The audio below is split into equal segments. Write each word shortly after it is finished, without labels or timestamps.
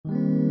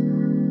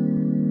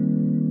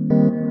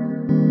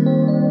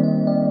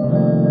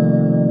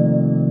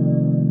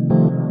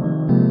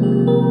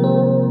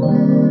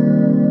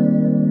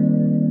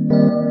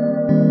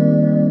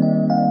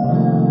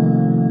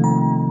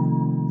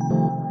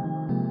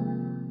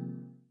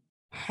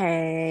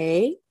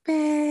Hey,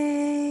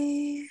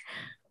 babe.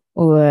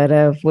 What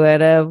up,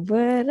 what up,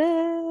 what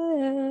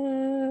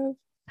up?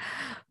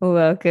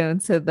 Welcome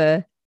to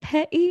the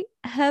Petty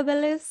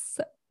Herbalist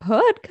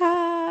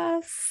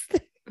Podcast.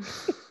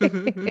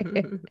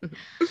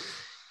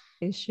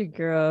 It's your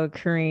girl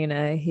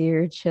Karina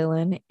here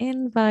chilling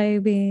and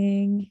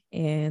vibing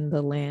in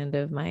the land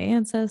of my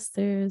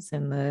ancestors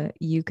in the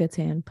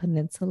Yucatan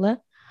Peninsula,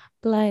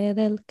 Playa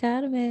del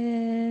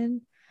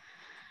Carmen.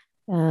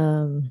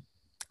 Um,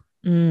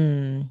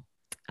 Mm,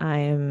 I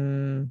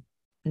am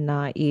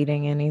not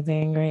eating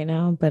anything right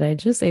now, but I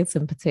just ate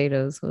some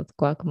potatoes with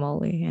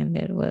guacamole and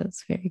it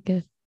was very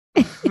good.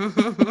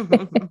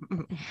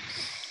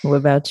 What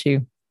about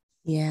you?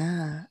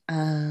 Yeah,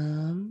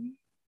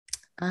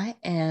 I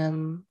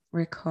am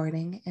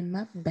recording in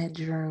my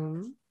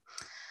bedroom.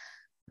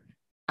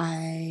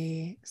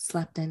 I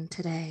slept in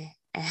today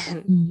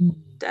and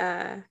Mhm.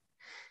 uh,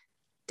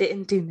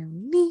 didn't do no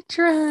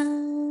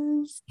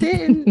nitras,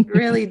 didn't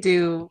really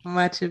do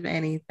much of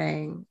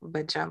anything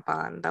but jump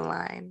on the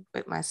line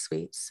with my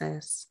sweet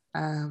sis.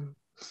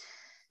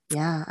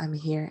 Yeah, I'm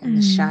here in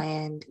the Mm.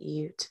 Cheyenne,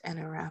 Ute, and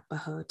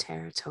Arapaho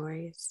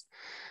territories.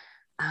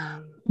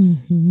 Um,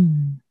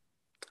 Mhm.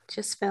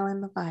 just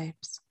feeling the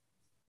vibes.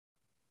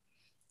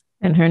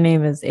 And her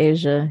name is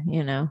Asia,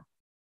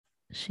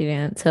 She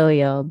didn't tell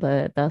y'all,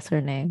 but that's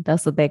her name.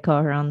 That's what they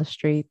call her on the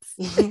streets.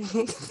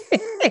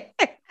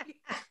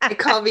 They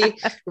call me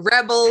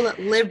rebel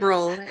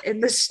liberal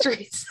in the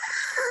streets.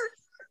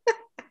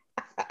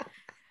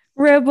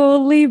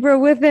 Rebel Libra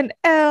with an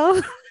L.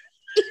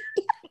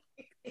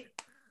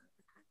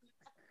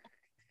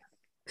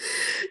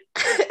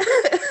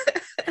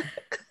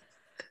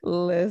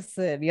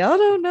 Listen, y'all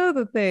don't know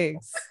the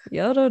things.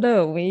 Y'all don't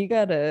know when you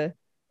gotta.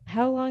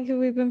 How long have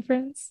we been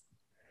friends?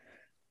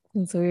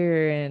 Since we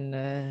were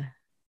in,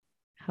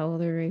 how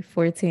old are we?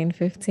 14,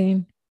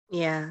 15.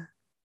 Yeah,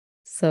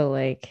 So,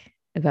 like,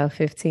 about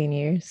 15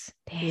 years.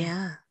 Damn.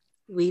 yeah.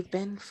 We've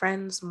been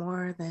friends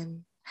more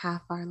than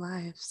half our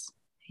lives.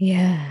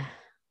 Yeah.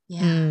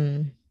 Yeah.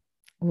 Mm,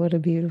 what a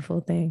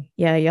beautiful thing.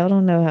 Yeah, y'all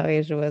don't know how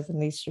Asia was in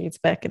these streets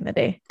back in the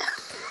day.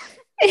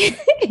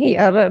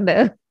 Y'all don't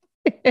know.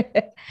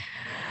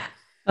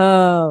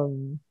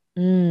 um,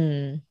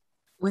 mm.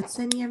 What's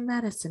in your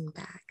medicine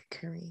bag,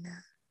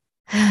 Karina?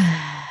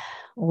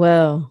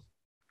 Well,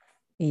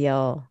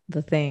 y'all,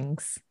 the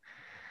things.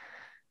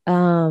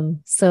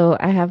 So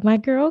I have my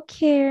girl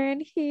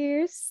Karen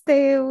here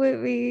staying with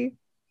me,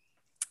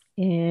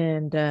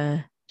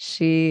 and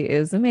she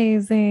is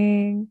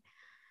amazing.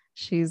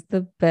 She's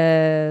the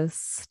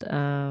best.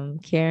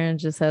 Karen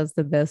just has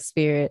the best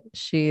spirit.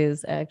 She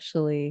is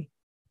actually,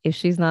 if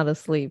she's not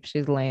asleep,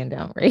 she's laying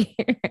down right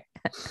here.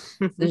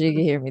 So she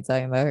can hear me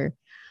talking about her.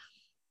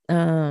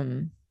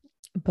 Um,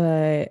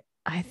 but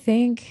I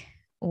think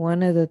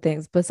one of the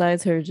things,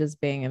 besides her just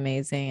being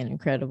amazing and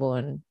incredible,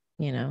 and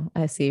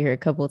I see her a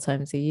couple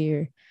times a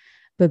year,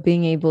 but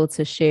being able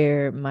to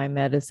share my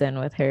medicine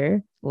with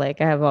her,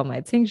 like I have all my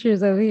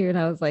tinctures over here, and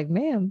I was like,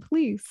 ma'am,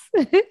 please.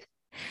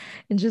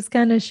 And just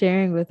kind of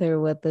sharing with her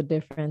what the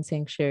different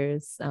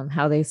tinctures,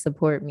 how they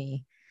support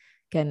me,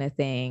 kind of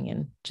thing,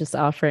 and just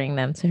offering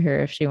them to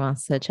her if she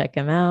wants to check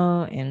them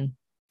out, and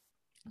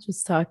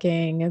just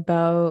talking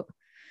about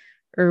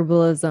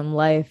herbalism,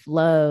 life,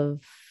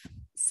 love,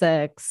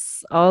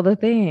 sex, all the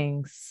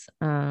things.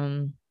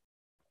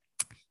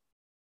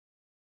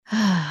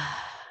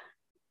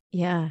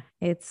 Yeah,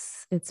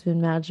 it's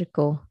been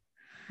magical.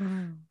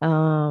 Mm.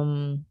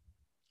 Um,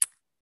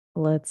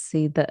 let's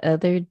see. The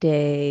other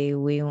day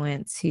we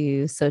went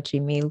to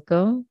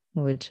Xochimilco,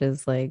 which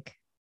is like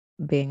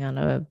being on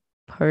a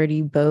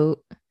party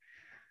boat.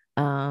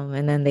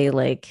 And then they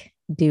like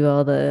do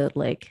all the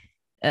like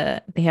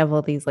they have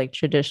all these like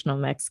traditional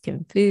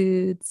Mexican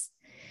foods.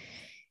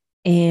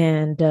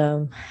 And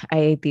I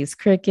ate these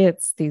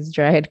crickets, these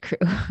dried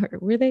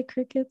were they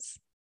crickets?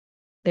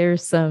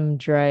 There's some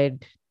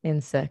dried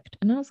insect.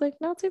 And I was like,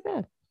 not too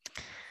bad.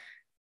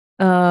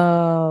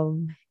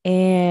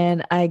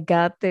 And I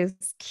got this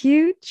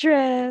cute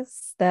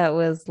dress that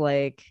was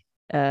like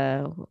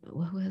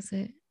what was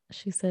it?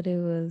 She said it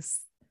was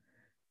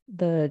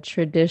the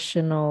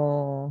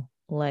traditional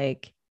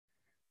like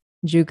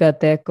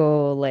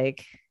Yucateco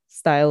like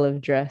style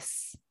of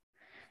dress.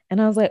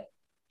 And I was like,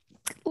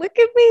 look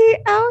at me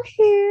out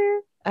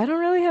here. I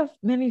don't really have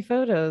many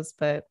photos,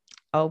 but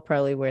I'll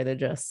probably wear the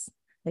dress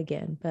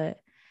again. But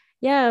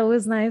yeah, it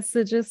was nice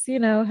to just,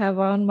 have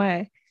on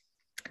my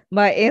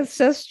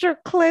ancestral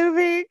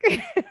clothing.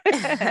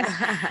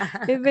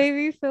 It made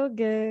me feel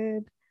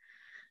good.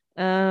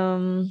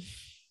 Um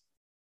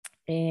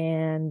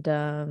and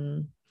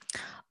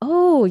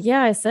oh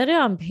yeah, I said it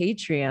on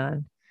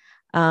Patreon.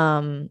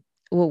 Um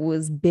what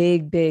was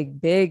big, big,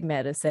 big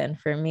medicine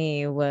for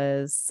me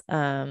was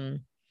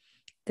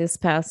this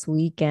past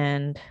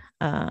weekend.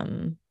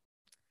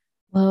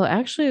 Well,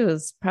 actually it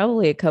was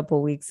probably a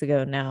couple weeks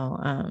ago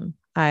now.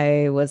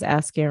 I was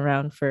asking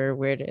around for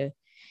where to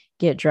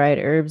get dried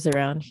herbs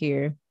around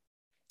here.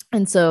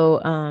 And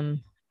so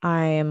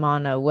I am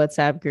on a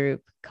WhatsApp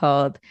group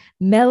called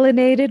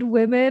Melanated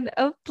Women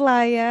of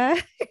Playa.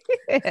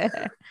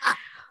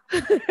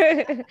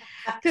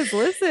 Because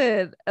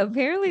listen,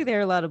 apparently there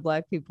are a lot of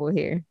Black people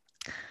here.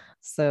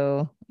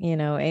 So,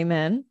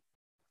 amen.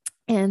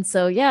 And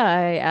so, yeah,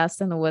 I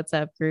asked in the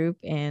WhatsApp group.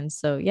 And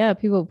so, yeah,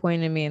 people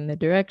pointed me in the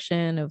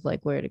direction of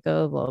like where to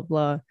go, blah,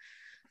 blah.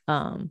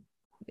 Um,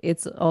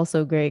 it's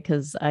also great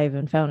because I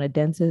even found a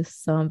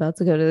dentist. So I'm about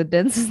to go to the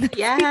dentist next week.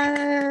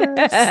 Yes,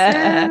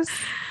 yes.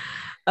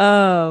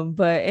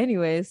 But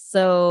anyways,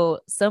 so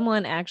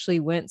someone actually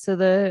went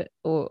to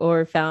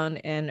or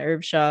found an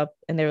herb shop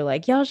and they were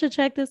like, y'all should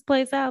check this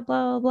place out,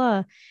 blah, blah,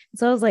 blah.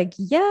 So I was like,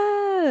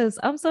 yes,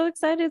 I'm so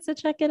excited to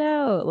check it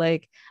out.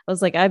 Like, I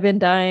was like, I've been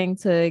dying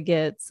to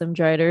get some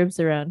dried herbs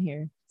around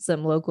here,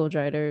 some local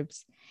dried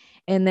herbs.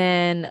 And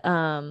then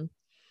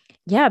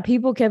yeah,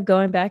 people kept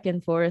going back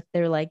and forth.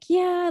 They're like,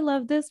 yeah, I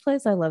love this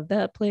place. I love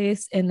that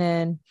place. And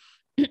then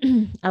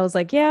I was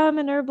like, yeah, I'm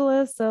an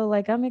herbalist. So,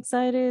 like, I'm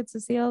excited to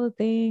see all the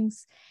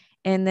things.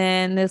 And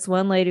then this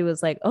one lady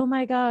was like, oh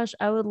my gosh,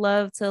 I would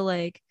love to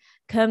like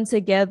come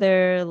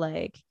together,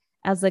 like,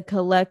 as a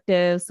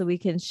collective so we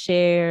can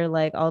share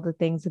like all the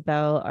things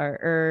about our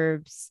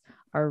herbs,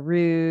 our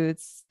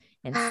roots,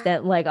 and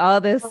like all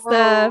this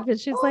stuff. Oh, And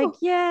she's like, oh.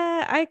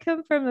 yeah, I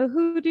come from a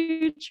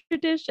hoodoo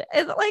tradition.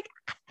 And like,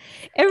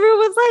 everyone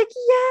was like,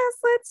 yes,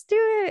 let's do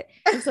it.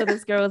 And so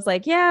this girl was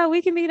like, yeah,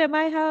 we can meet at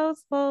my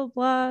house, blah,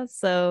 blah, blah.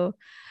 So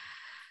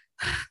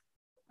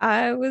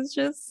I was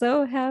just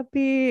so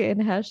happy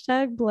and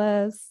hashtag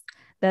blessed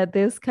that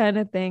this kind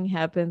of thing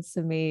happens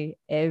to me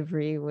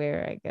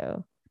everywhere I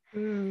go.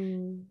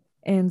 Mm.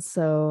 And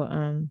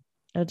so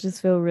I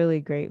just feel really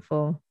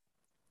grateful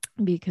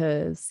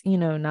because,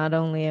 not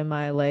only am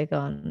I like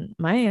on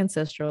my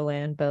ancestral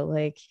land, but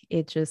like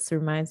it just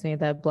reminds me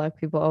that Black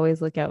people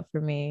always look out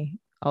for me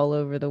all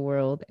over the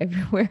world,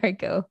 everywhere I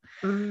go,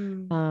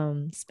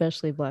 Mm.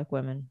 especially Black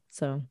women.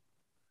 So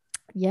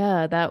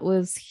yeah, that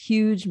was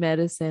huge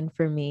medicine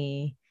for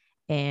me.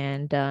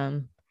 And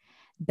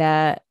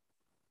that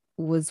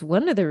was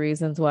one of the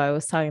reasons why I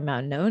was talking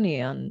about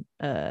Noni on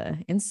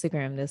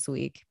Instagram this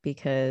week,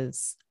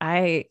 because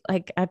I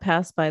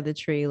pass by the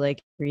tree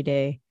like every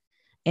day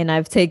and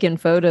I've taken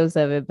photos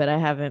of it, but I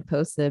haven't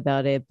posted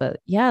about it. But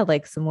yeah,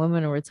 like some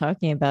women were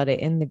talking about it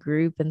in the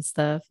group and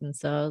stuff. And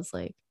so I was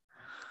like,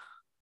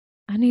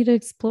 I need to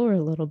explore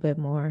a little bit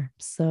more.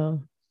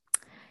 So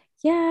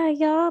yeah,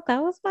 y'all,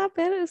 that was my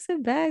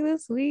medicine bag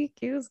this week.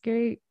 It was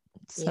great.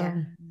 So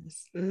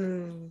Yes.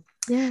 Mm.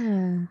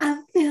 yeah.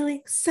 I'm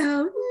feeling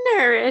so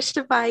nourished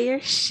by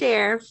your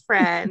share,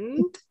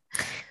 friend.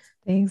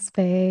 Thanks,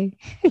 Faye.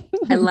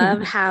 I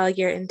love how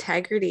your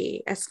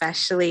integrity,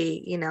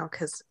 especially,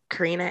 because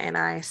Karina and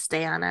I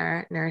stay on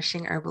our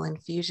nourishing herbal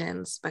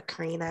infusions, but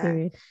Karina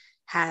Period.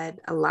 had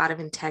a lot of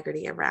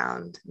integrity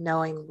around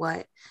knowing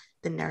what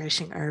the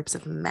nourishing herbs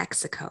of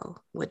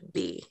Mexico would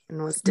be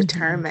and was Mm-hmm.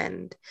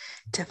 determined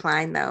to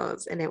find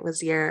those. And it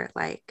was your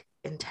like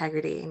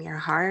integrity in your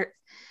heart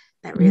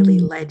that really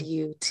led Mm.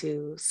 you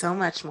to so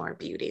much more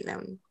beauty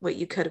than what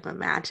you could have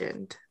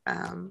imagined.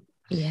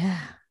 Yeah.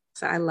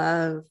 So I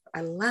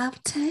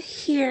love to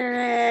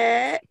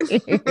hear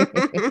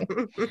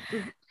it.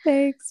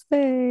 Thanks,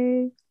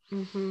 Faye.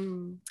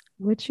 Mm-hmm.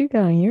 What you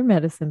got in your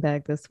medicine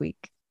bag this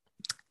week?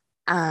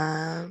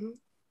 um,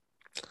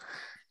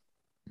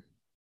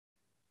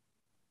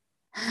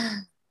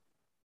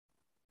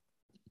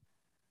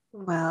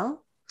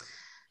 well,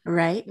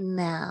 right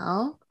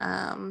now,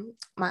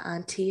 my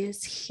auntie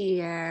is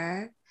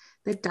here.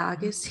 The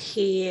dog is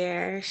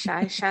here.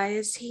 Shy Shy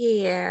is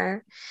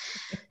here.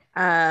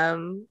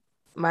 Um,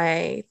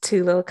 my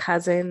two little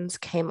cousins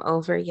came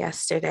over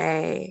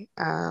yesterday.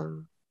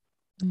 Mm.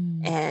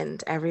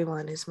 And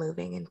everyone is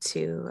moving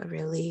into a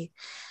really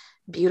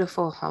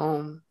beautiful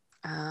home,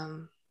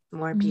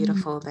 more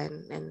beautiful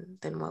Mm.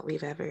 than what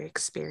we've ever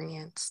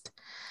experienced.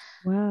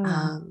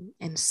 Wow.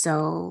 And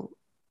so,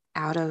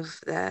 out of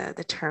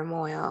the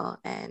turmoil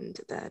and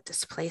the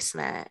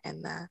displacement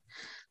and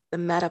the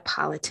meta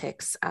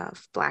politics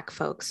of Black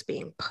folks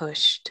being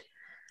pushed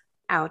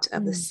out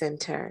of the Mm.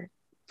 center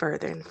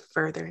further and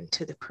further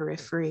into the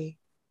periphery,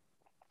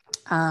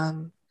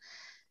 um,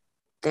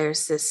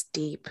 there's this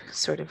deep,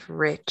 sort of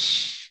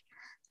rich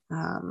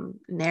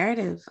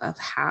narrative of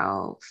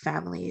how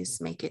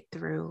families make it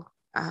through.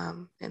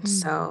 And Mm.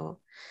 so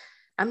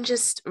I'm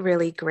just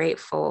really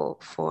grateful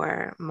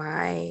for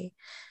my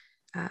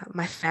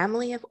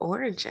family of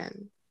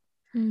origin,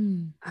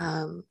 Mm.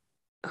 um,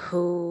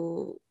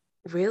 who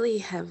really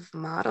have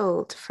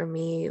modeled for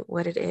me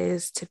what it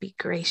is to be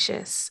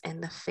gracious in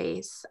the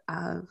face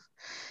of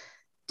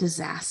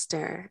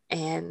disaster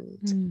and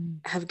Mm.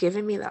 have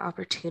given me the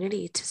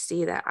opportunity to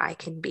see that I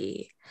can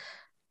be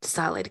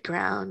solid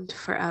ground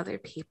for other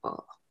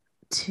people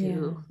Yeah.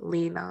 to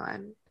lean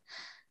on.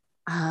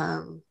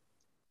 Um,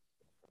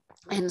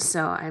 and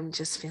so I'm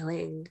just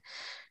feeling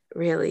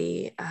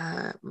really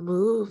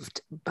moved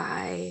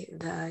by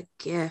the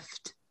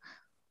gift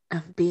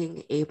of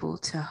being able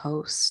to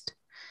host.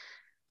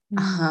 Mm.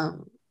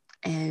 Um,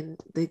 and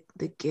the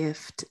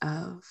gift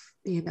of,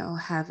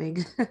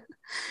 having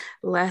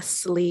less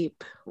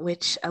sleep,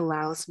 which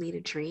allows me to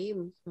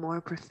dream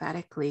more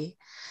prophetically.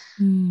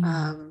 Mm.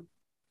 Um,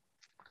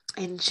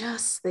 and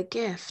just the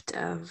gift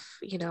of,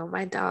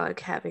 my dog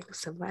having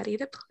somebody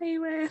to play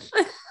with.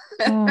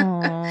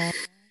 Aw.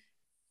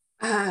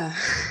 uh,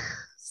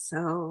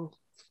 so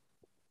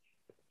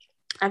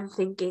I'm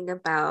thinking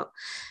about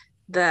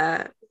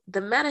the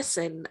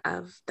medicine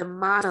of the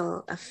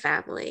model of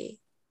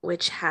family,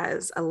 which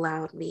has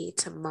allowed me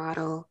to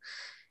model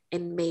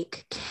and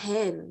make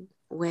kin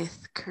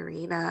with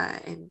Karina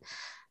and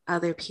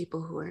other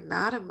people who are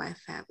not of my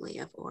family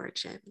of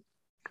origin.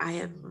 I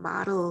have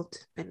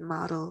been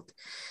modeled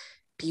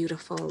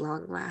beautiful,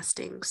 long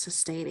lasting,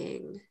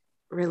 sustaining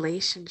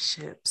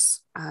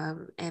relationships.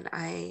 And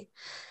I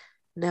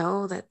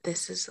know that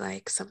this is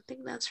like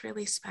something that's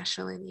really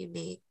special and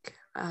unique.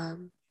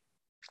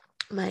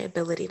 My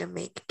ability to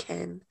make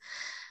kin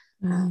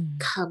Mm.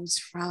 comes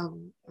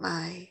from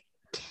my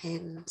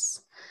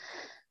kins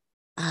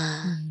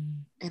uh,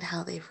 Mm. and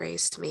how they've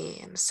raised me.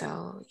 And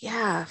so,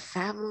 yeah,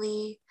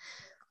 family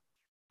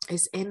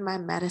is in my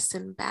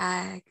medicine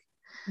bag.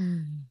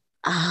 Mm.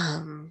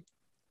 Um,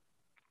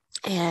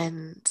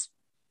 and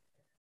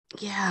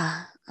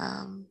yeah,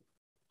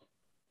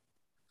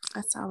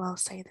 that's all I'll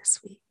say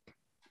this week.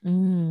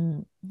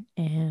 Mm.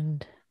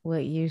 And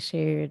what you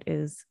shared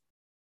is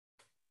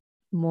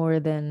more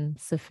than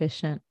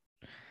sufficient.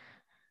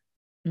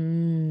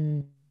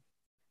 Mm.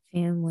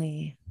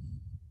 Family.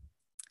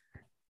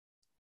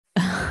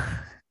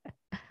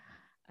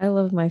 I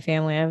love my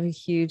family. I have a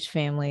huge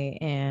family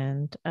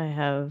and I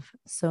have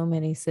so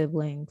many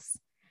siblings.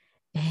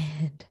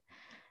 And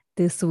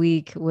this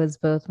week was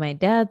both my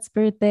dad's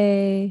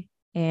birthday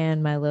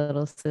and my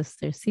little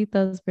sister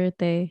Sita's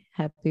birthday.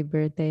 Happy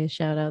birthday.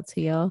 Shout out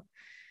to y'all.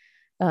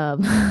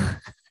 Um,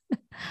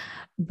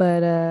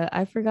 but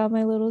I forgot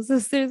my little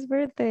sister's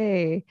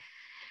birthday.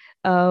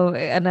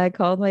 And I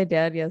called my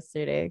dad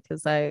yesterday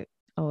because I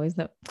always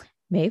know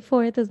May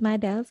 4th is my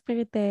dad's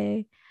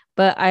birthday.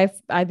 But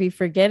I'd be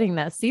forgetting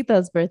that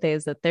Sita's birthday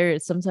is the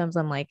 3rd. Sometimes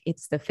I'm like,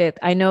 it's the 5th.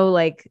 I know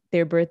like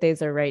their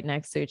birthdays are right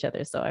next to each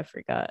other, so I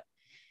forgot.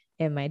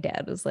 And my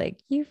dad was like,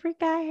 you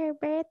forgot her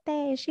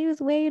birthday. She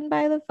was waiting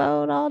by the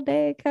phone all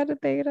day, kind of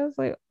thing. And I was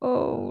like,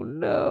 oh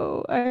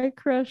no, I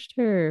crushed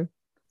her.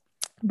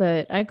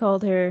 But I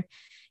called her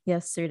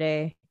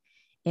yesterday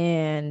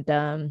and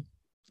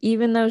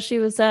even though she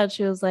was sad,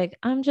 she was like,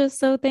 I'm just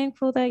so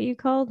thankful that you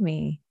called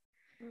me,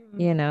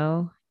 Mm, you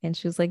know? And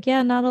she was like,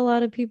 yeah, not a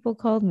lot of people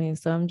called me.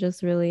 So I'm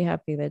just really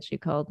happy that you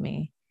called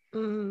me.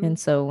 mm, And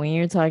so when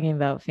you're talking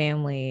about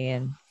family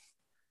and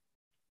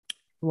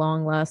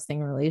long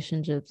lasting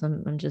relationships,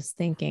 I'm just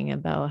thinking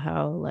about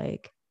how,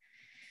 like,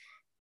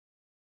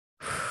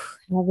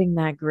 having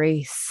that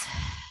grace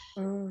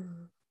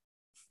mm,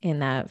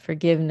 and that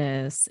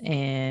forgiveness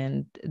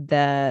and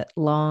that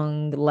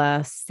long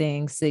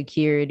lasting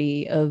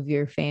security of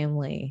your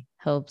family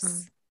helps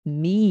mm,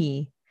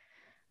 me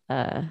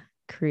uh,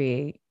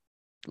 create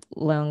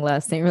long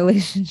lasting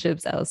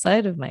relationships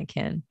outside of my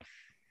kin.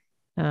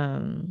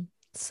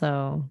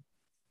 So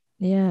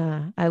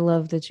yeah, I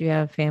love that you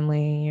have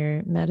family in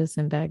your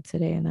medicine bag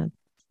today, and that's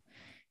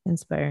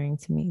inspiring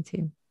to me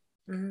too.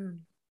 mm.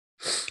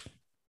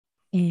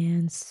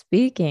 And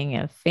speaking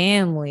of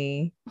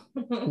family,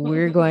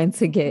 we're going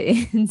to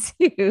get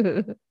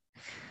into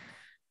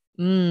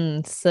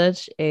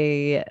such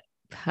a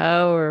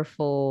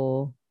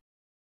powerful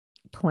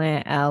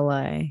plant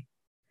ally.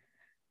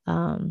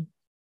 Um,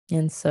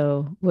 and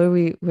so where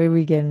are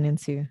we getting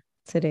into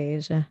today,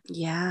 Asia?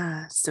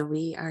 Yeah, so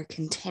we are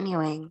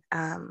continuing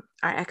our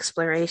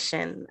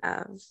exploration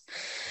of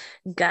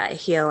gut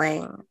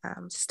healing,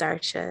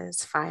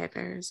 starches,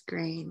 fibers,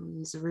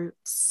 grains,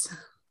 roots.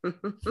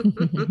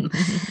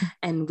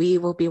 And we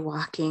will be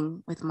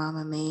walking with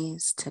Mama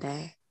Maize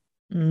today.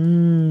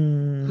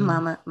 mm.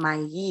 Mama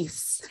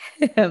Maiz.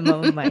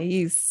 Mama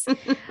maiz.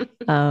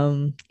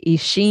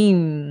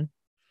 Ishim,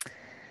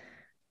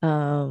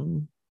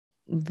 um,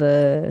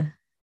 the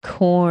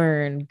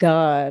corn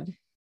god,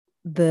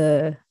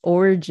 the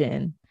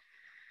origin.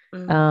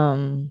 Mm,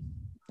 Um,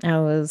 I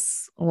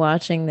was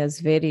watching this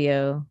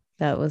video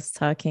that was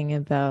talking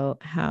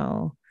about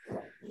how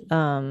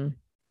um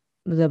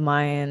the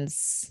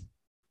Mayans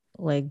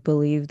like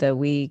believe that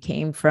we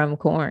came from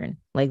corn,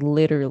 like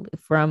literally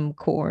from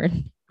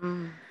corn.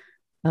 mm,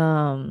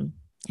 Um,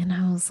 and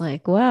I was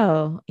like,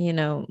 wow,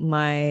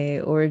 my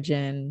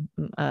origin,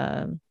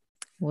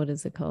 what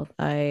is it called?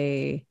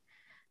 I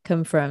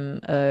come from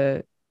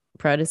a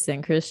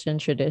Protestant Christian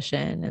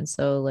tradition. And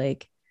so,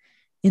 like,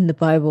 in the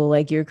Bible,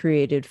 like, you're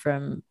created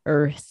from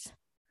earth,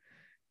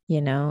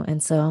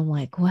 And so I'm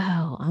like,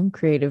 wow, I'm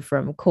created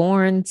from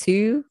corn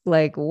too.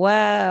 Like,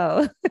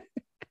 wow.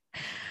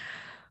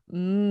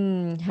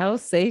 How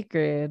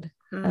sacred.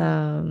 mm.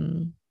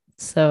 Um,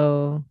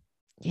 so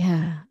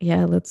yeah,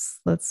 let's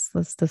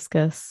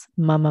discuss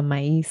Mama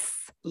Maiz.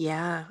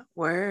 Yeah,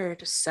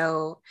 word.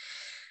 So,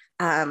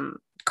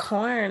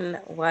 corn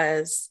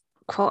was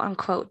quote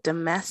unquote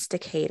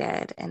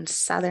domesticated in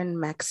southern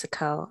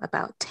Mexico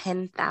about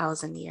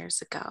 10,000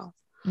 years ago.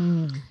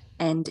 Mm.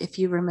 And if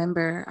you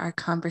remember our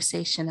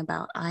conversation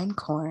about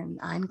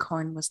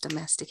einkorn was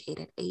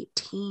domesticated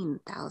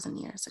 18,000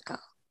 years ago.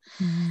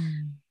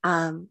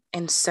 Mm.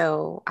 And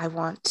so I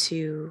want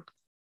to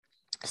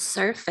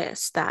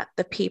surface that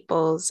the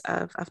peoples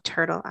of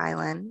Turtle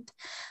Island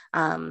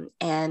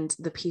and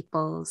the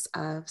peoples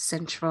of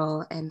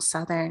Central and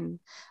Southern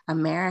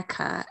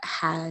America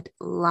had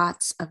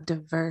lots of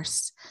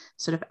diverse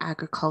sort of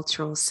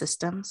agricultural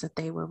systems that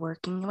they were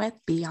working with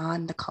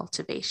beyond the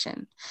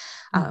cultivation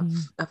Mm-hmm.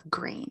 of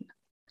grain.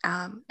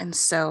 And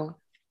so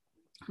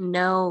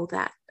know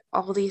that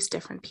all these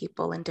different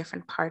people in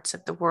different parts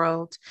of the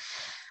world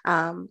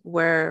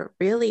were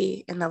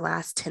really in the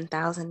last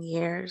 10,000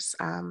 years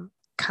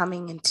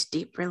coming into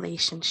deep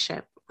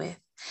relationship with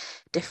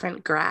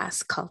different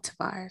grass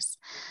cultivars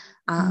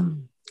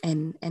Mm.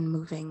 and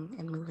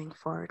moving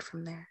forward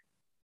from there.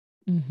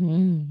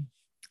 Mm-hmm.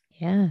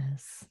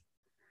 Yes.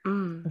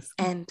 Listen.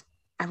 And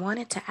I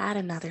wanted to add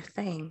another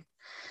thing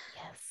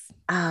Yes.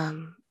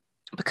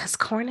 because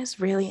corn is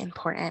really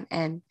important,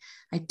 and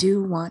I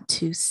do want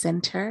to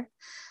center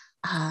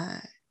uh,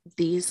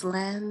 these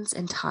lens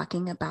in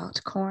talking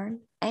about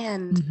corn.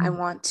 And I Mm-hmm.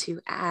 want to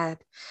add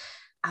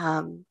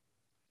um,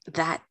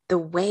 that the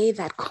way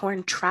that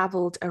corn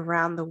traveled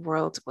around the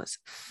world was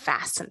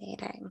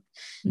fascinating.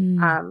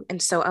 Mm.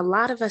 And so a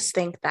lot of us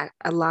think that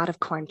a lot of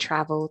corn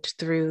traveled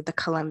through the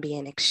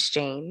Columbian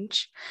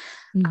Exchange,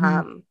 Mm-hmm.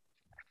 um,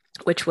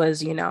 which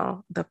was, you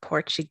know, the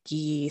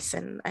Portuguese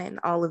and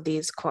all of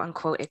these quote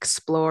unquote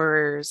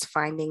explorers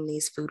finding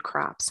these food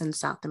crops in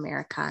South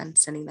America and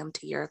sending them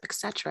to Europe,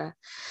 etc.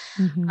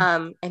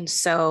 Mm-hmm. And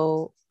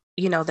so,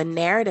 you know, the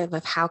narrative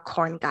of how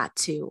corn got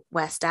to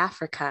West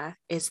Africa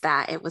is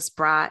that it was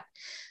brought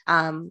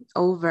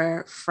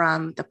over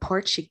from the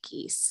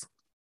Portuguese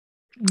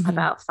Mm-hmm.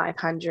 about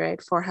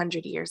 500,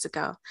 400 years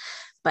ago.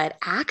 But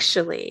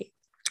actually,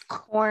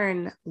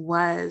 corn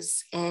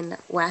was in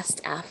West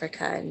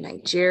Africa and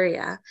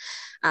Nigeria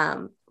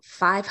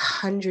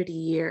 500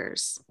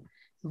 years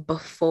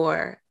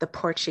before the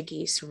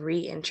Portuguese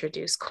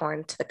reintroduced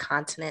corn to the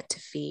continent to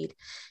feed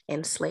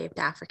enslaved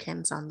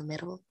Africans on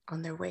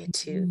their way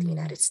to the Mm.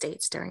 United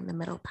States during the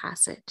Middle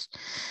Passage.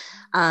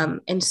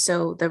 And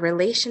so the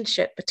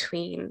relationship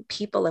between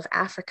people of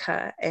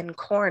Africa and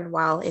corn,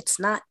 while it's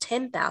not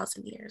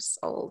 10,000 years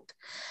old,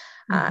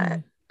 uh,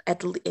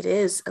 Mm-hmm. it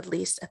is at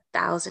least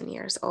 1,000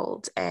 years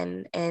old.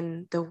 And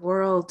in the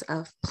world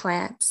of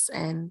plants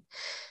and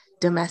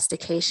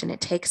domestication, it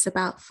takes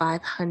about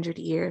 500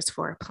 years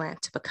for a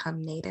plant to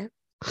become native.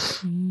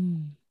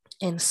 Mm.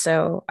 And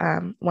so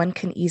one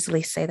can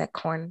easily say that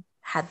corn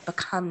had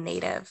become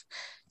native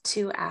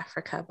to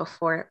Africa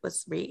before it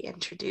was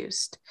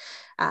reintroduced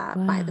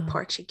by the Wow.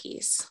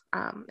 Portuguese.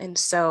 And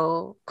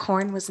so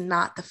corn was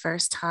not the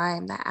first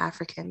time that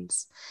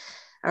Africans,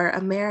 or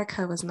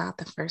America was not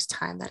the first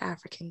time that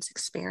Africans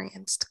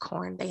experienced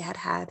corn. They had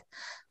had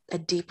a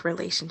deep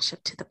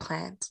relationship to the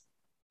plant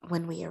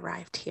when we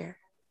arrived here.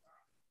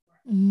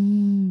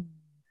 Mm.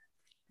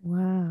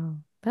 Wow.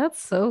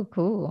 That's so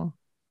cool.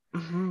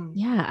 Mm-hmm.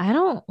 Yeah, I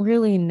don't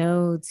really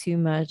know too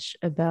much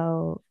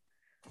about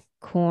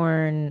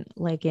corn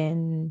like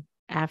in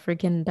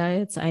African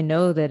diets. I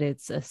know that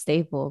it's a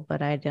staple,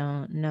 but I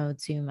don't know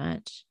too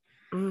much.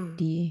 Mm,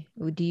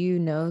 Do you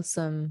know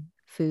some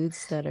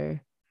foods that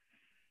are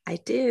I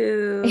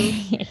do.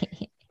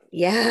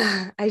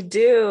 Yeah, I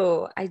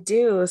do. I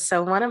do.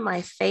 So, one of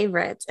my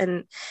favorites,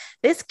 and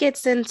this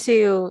gets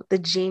into the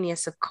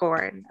genius of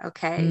corn.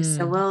 Okay.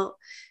 So, Mm.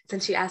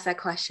 since you asked that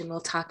question, we'll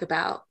talk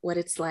about what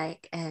it's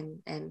like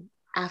in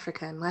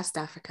Africa and West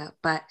Africa.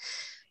 But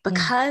Yeah.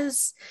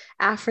 because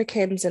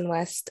Africans in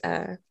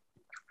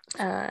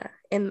uh,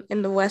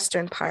 in the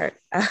western part,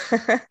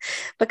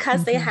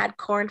 because they Hmm. had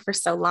corn for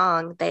so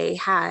long, they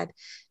had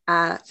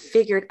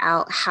figured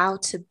out how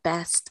to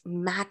best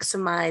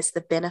maximize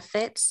the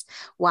benefits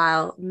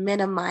while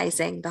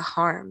minimizing the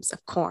harms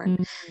of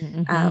corn.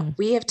 Mm-hmm.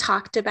 We have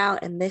talked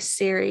about in this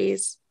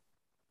series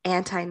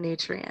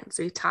anti-nutrients.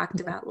 We talked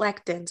Yeah. about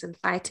lectins and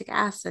phytic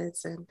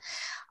acids and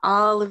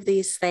all of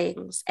these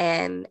things.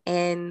 And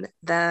in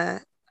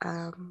the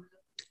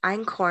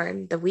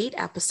einkorn, the wheat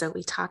episode,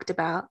 we talked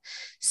about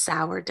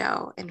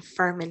sourdough and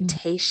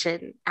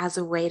fermentation as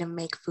a way to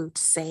make food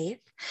safe.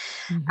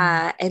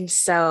 Mm-hmm. And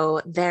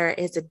so there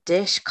is a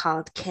dish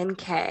called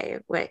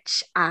kinke,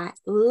 which I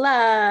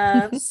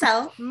love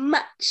so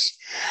much.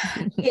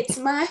 It's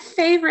my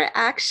favorite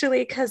actually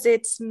because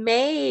it's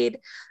made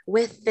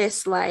with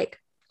this like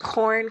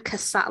corn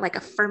cassava, like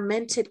a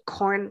fermented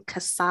corn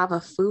cassava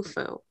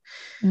fufu.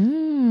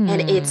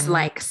 And it's Mm.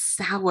 like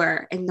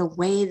sour in the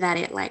way that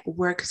it like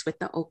works with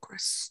the okra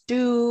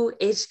stew.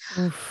 It's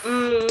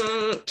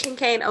Oof.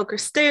 Kincaid okra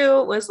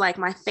stew was like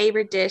my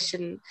favorite dish,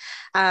 and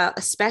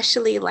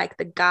especially like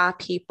the Ga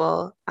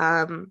people.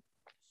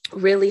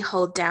 really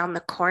hold down the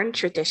corn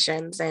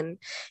traditions in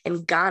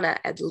Ghana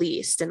at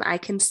least. And I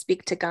can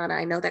speak to Ghana.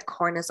 I know that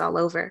corn is all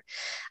over.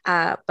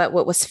 But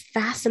what was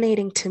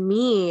fascinating to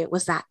me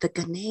was that the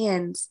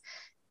Ghanaians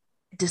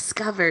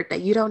discovered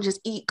that you don't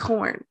just eat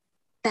corn.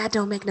 That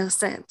don't make no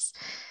sense.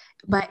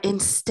 But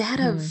instead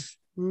Mm-hmm. of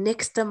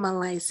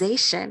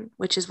nixtamalization,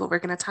 which is what we're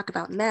going to talk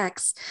about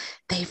next,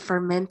 they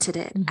fermented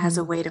it as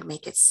a Mm-hmm. way to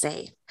make it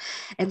safe.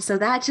 And so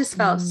that just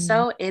felt Mm-hmm.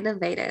 so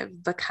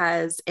innovative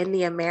because in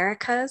the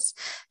Americas,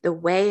 the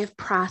way of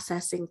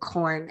processing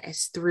corn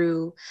is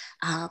through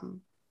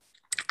um,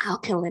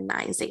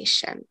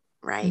 alkalinization,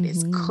 right?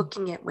 Is Mm-hmm.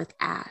 cooking it with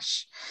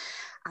ash.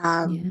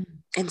 Um, Yeah.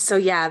 and so,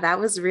 yeah, that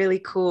was really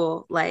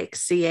cool, like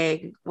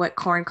seeing what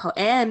corn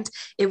and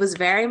it was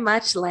very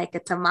much like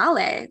a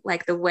tamale,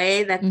 like the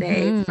way that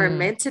they Mm-hmm.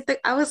 fermented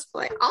I was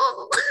like,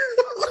 oh,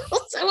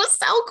 it was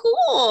so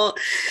cool.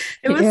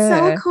 It was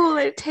so Yeah. cool.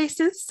 It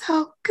tasted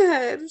so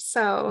good.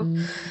 So,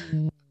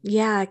 Mm-hmm.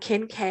 yeah,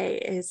 kinke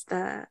is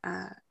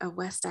a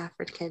West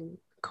African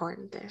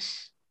corn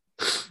dish.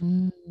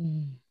 Mm.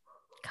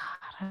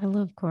 God, I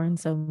love corn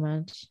so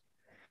much.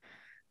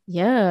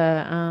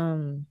 Yeah.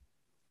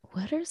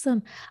 What are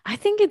some I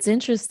think it's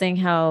interesting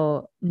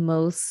how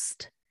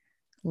most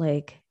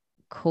like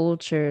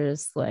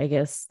cultures, I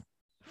guess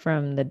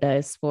from the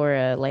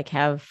diaspora, like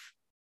have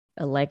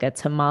like a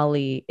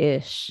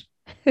tamale-ish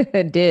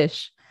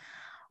dish,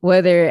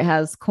 whether it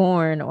has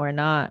corn or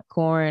not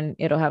corn,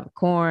 it'll have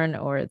corn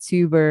or a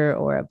tuber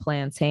or a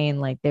plantain.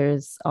 Like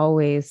there's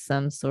always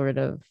some sort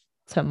of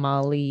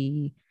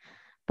tamale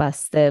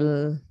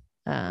pastel.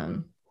 Mhm.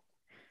 Um,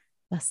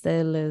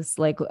 pastel is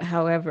like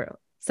however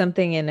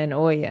something in an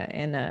olla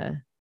in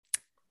a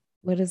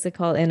what is it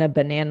called in a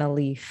banana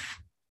leaf.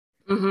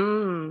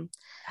 Mhm.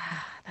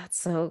 Ah, that's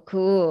so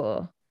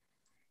cool.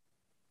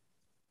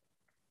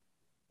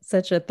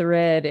 Such a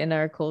thread in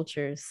our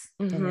cultures,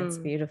 and it's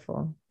Mhm.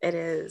 beautiful. It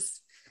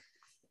is.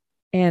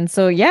 And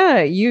so,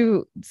 yeah,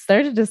 you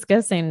started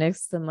discussing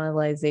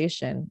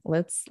nixtamalization.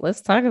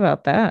 Let's talk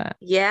about that.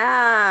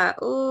 Yeah.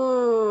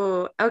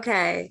 Ooh.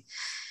 Okay.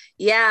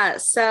 Yeah.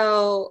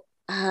 So,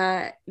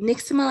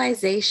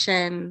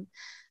 nixtamalization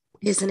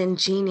is an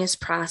ingenious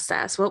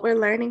process. What we're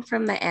learning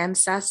from the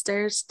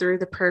ancestors through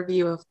the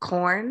purview of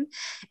corn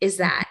is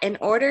that in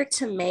order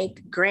to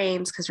make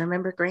grains, because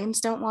remember, grains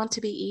don't want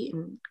to be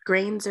eaten,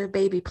 grains are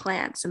baby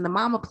plants, and the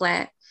mama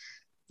plant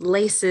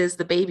laces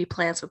the baby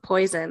plants with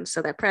poison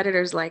so that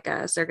predators like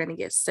us are going to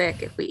get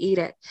sick if we eat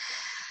it.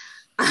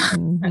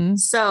 Mm-hmm.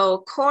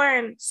 So,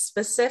 corn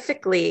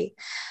specifically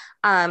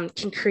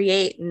can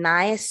create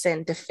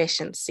niacin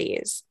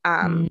deficiencies,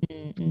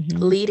 Mm-hmm.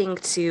 leading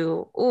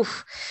to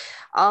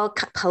all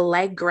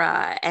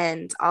pellagra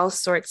and all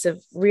sorts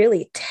of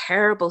really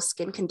terrible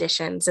skin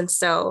conditions. And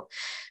so,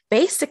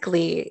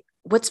 basically,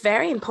 what's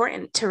very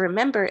important to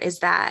remember is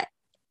that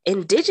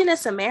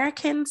Indigenous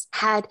Americans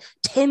had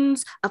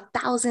tens of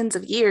thousands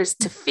of years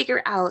to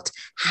figure out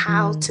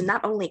how to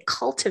not only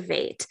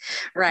cultivate,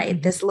 right,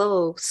 Mm-hmm. this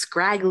little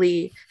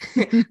scraggly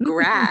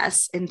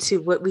grass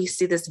into what we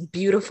see this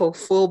beautiful,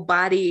 full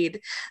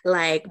bodied,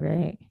 like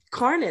Right.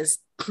 corn is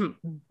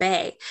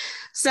bay.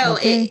 So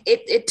Okay.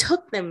 it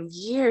took them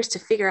years to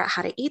figure out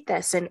how to eat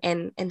this.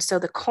 And so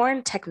the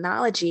corn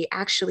technology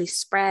actually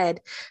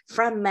spread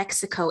from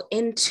Mexico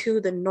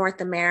into the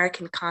North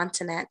American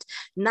continent.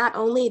 Not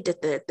only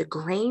did the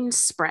grain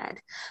spread,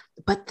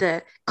 but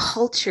the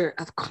culture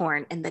of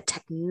corn and the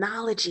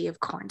technology of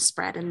corn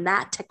spread. And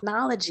that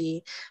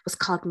technology was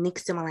called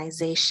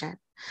nixtamalization.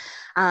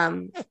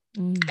 Um,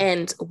 Mm.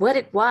 and what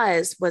it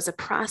was a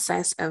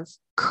process of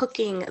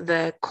cooking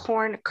the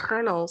corn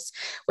kernels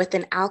with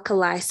an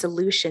alkali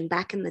solution.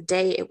 Back in the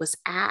day, it was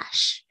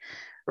ash,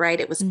 right?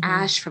 It was Mm-hmm.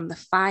 ash from the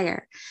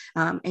fire.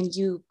 And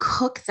you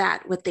cook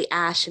that with the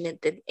ash and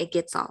it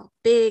gets all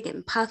big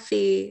and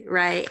puffy,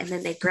 right? And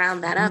then they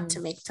ground that up to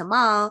Mm-hmm. make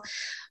tamal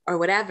or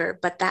whatever.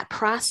 But that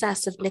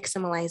process of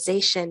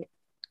nixtamalization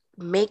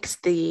makes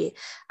the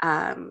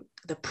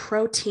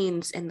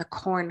proteins in the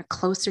corn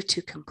closer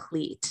to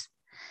complete.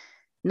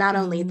 Not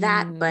only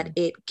that, but Mm.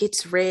 it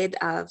gets rid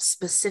of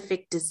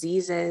specific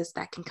diseases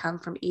that can come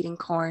from eating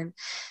corn.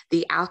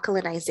 The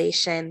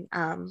alkalinization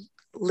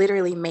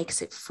literally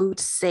makes it food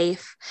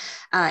safe.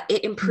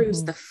 It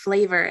improves Mm-hmm. the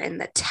flavor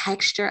and the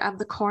texture of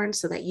the corn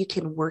so that you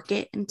can work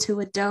it into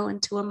a dough,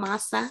 into a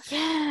masa,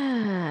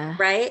 Yeah.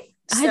 right?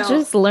 I So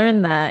just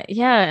learned that.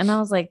 Yeah. And I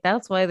was like,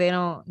 that's why they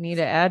don't need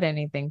to add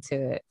anything to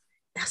it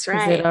that's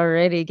because it right.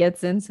 already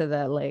gets into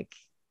that like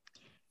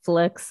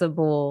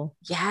flexible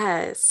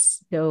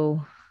Yes.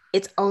 dough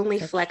It's only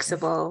texture.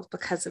 flexible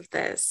because of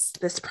this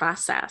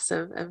process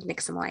of Yeah.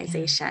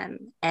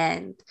 nixtamalization.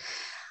 And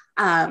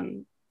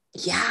Um,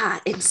 yeah,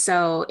 and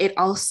so it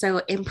also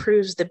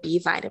improves the B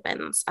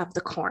vitamins of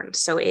the corn.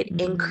 So it Mm.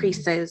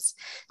 increases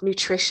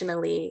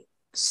nutritionally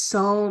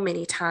so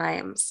many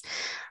times,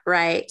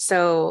 right?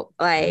 So,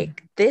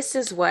 like, this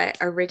is what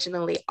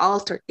originally all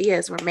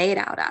tortillas were made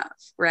out of,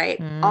 right?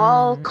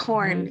 All Mm-hmm.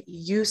 corn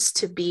used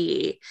to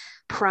be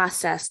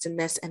processed in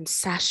this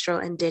ancestral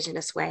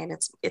indigenous way, and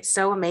it's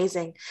so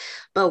amazing.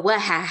 But What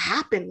had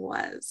happened?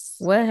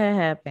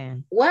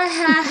 what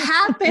had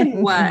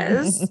happened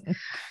was,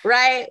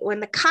 right, when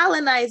the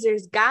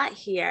colonizers got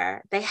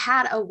here, they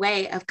had a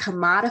way of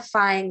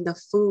commodifying the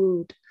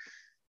food,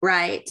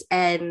 right?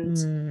 And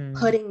Mm,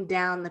 putting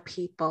down the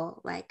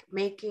people, like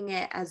making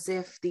it as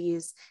if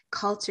these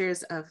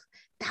cultures of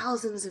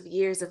thousands of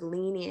years of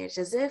lineage,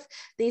 as if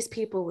these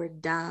people were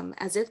dumb,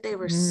 as if they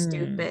were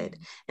stupid. mm,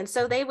 And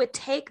so they would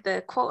take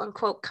the quote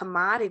unquote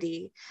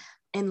commodity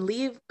and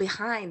leave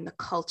behind the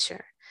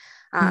culture.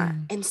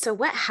 mm, And so,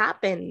 what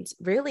happened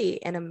really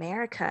in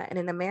America and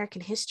in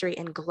American history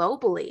and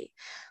globally,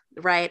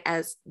 right,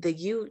 as the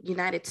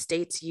United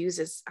States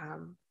uses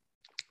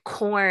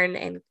corn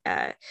and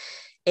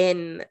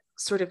in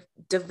sort of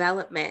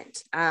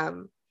development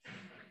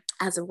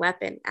as a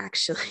weapon,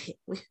 actually.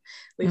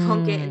 We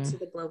won't get into mm,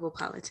 the global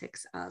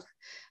politics of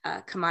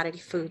commodity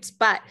foods,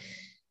 but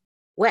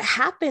what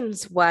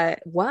happens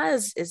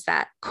is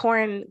that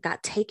corn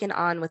got taken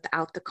on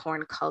without the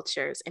corn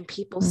cultures and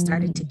people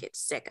started to mm. get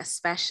sick,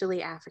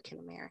 especially African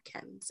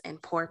Americans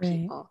and poor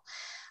Right. people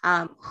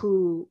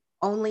who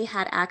only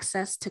had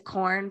access to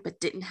corn but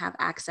didn't have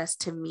access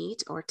to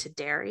meat or to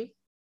dairy.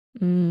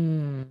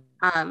 Mm,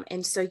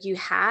 And so you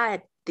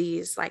had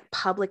these like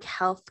public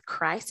health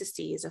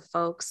crises of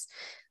folks,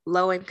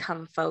 low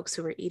income folks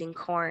who were eating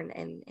corn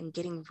and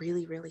getting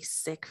really, really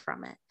sick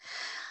from it.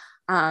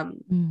 Um,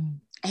 mm,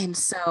 and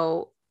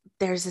so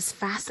there's this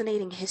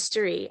fascinating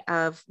history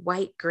of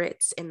white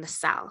grits in the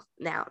South.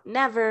 Now,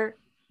 never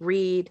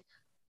read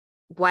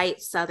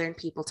white Southern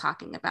people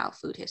talking about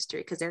food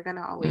history because they're going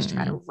to always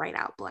try to mm. write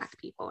out Black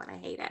people, and I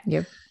hate it.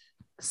 Yep.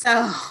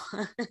 So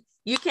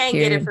you can't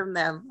get it Period. from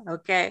them.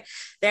 Okay.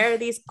 There are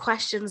these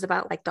questions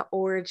about like the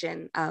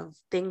origin of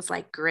things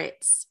like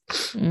grits,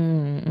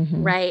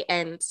 Mm-hmm. right?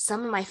 And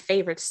some of my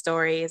favorite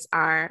stories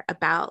are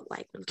about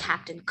like when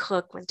Captain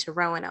Cook went to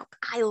Roanoke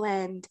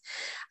Island,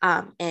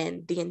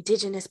 and the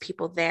indigenous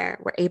people there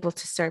were able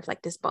to serve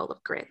like this bowl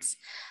of grits.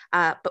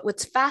 But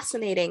what's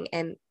fascinating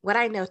and what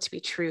I know to be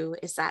true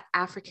is that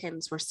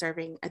Africans were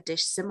serving a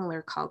dish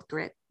similar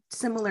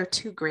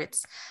to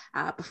grits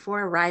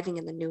before arriving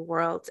in the New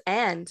World.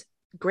 And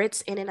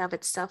grits in and of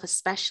itself,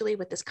 especially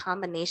with this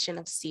combination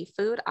of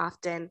seafood,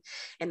 often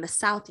in the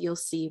South, you'll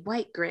see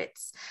white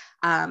grits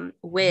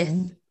with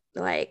Mm-hmm.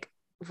 like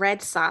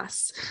red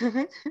sauce,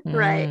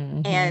 right?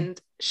 Mm-hmm.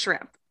 And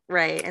shrimp,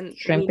 right? And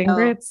Shrimp we and know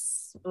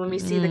grits. when we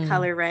see the Mm.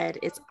 color red,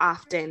 it's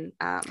often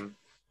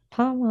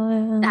Palm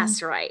oil.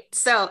 that's right.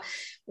 So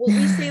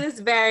we see this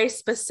very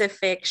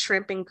specific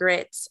shrimp and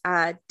grits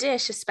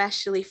dish,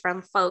 especially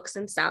from folks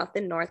in South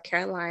and North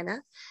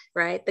Carolina,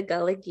 right? The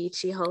Gullah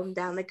Geechee holding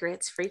down the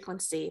grits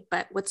frequency.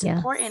 But what's Yes.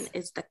 important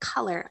is the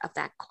color of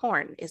that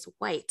corn is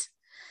white.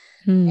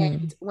 Hmm.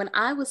 And when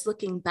I was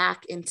looking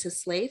back into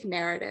slave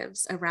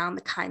narratives around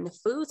the kind of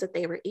foods that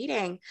they were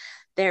eating,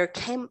 there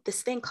came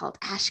this thing called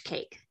ash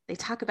cake. They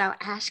talk about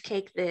ash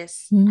cake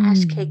this,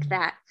 ash cake Hmm.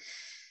 that.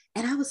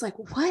 And I was like,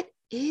 what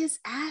is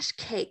ash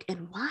cake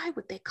and why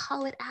would they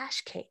call it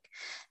ash cake?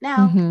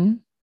 Now, Mm-hmm.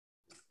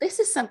 this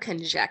is some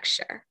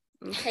conjecture.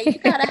 Okay, you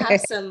got to have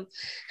some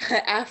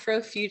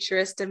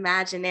Afrofuturist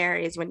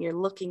imaginaries when you're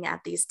looking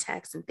at these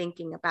texts and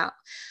thinking about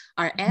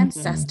our Hmm.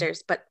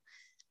 ancestors. But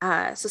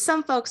so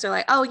some folks are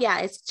like, oh, yeah,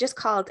 it's just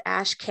called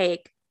ash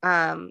cake.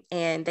 And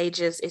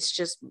it's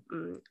just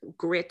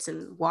grits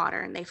and water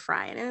and they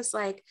fry it. And it's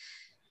like,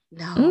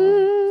 no,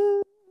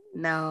 Mm.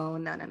 no,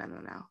 no, no, no, no,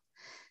 no.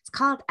 It's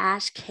called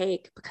ash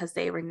cake because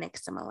they were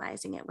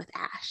nixtamalizing it with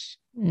ash.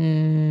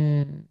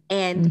 Mm.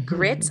 And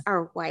grits Mhm.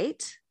 are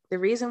white. The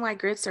reason why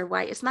grits are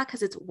white, it's not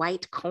because it's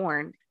white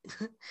corn.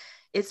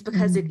 It's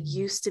because it Mm.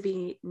 used to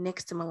be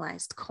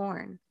nixtamalized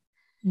corn,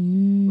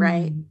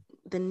 right? Mm.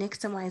 The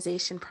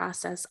nixtamalization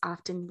process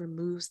often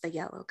removes the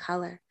yellow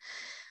color.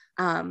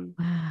 Um,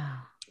 Wow.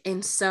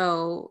 and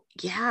so,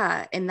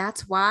 yeah, and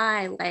that's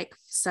why like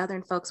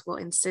Southern folks will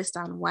insist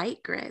on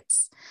white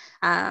grits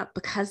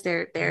because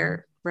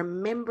they're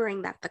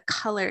remembering that the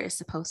color is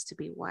supposed to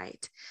be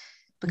white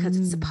because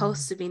it's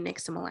supposed Mm. to be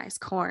nixtamalized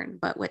corn.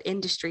 But what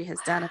industry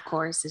has done, of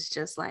course, is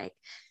just like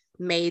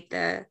made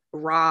the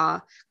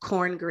raw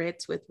corn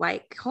grits with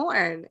white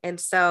corn. And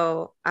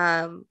so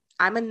I'm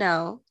a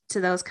no to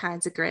those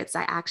kinds of grits.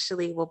 I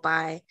actually will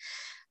buy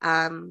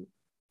um,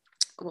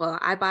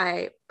 I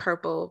buy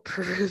purple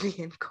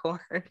Peruvian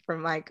corn for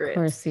my Of grits.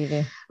 course you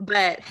do.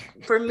 But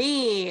for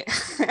me,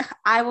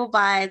 I will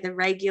buy the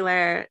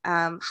regular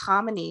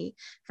hominy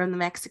from the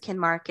Mexican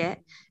market,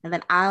 and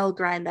then I'll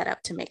grind that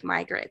up to make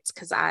my grits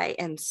because I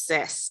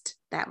insist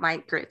that my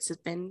grits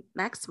have been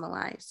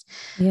maximalized.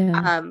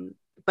 Yeah. Um,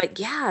 but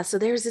yeah, so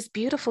there's this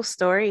beautiful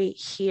story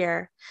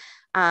here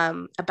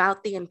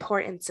about the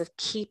importance of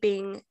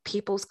keeping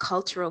people's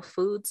cultural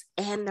foods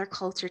and their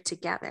culture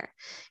together.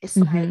 It's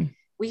like Mm-hmm.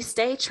 we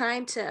stay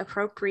trying to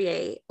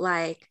appropriate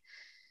like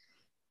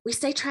we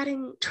stay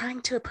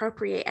trying to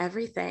appropriate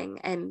everything,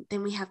 and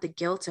then we have the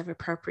guilt of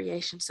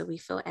appropriation, so we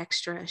feel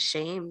extra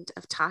ashamed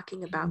of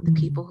talking about the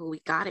people Mm. who we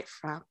got it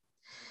from.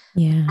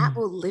 But that Yeah.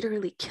 will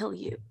literally kill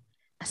you,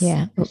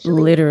 Yeah.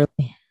 especially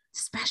Literally.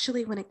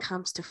 especially when it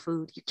comes to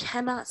food. You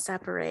cannot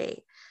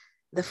separate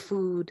the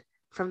food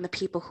from the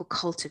people who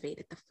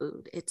cultivated the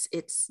food.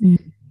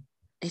 Mm.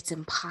 It's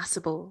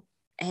impossible.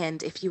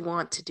 And if you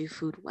want to do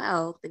food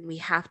well, then we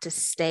have to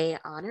stay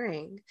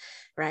honoring,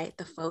 right,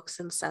 the folks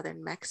in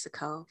southern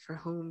Mexico for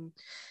whom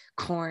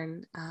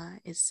corn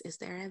is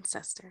their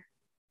ancestor.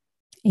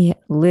 Yeah.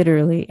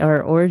 Literally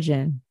our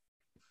origin,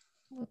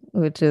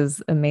 which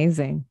is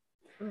amazing.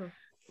 Mm.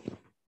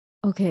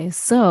 Okay.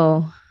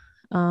 So,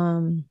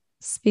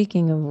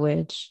 speaking of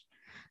which,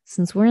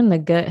 since we're in the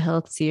gut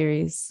health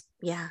series,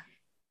 Yeah.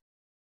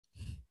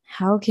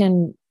 how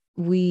can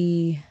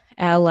we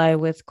ally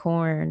with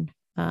corn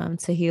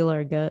to heal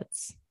our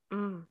guts?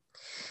 Mm.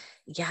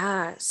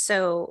 Yeah.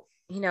 So,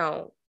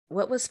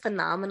 what was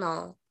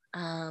phenomenal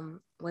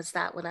was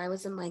that when I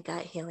was in my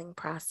gut healing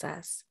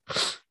process,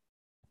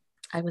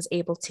 I was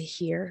able to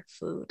hear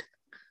food.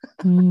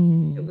 It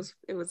Mm. was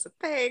it was a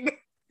thing.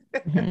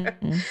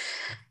 Mhm.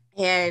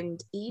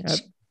 And each Yep.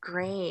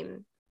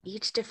 grain,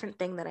 each different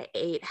thing that I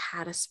ate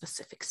had a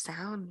specific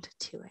sound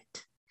to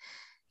it.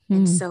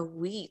 And Mm. so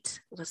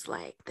wheat was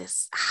like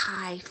this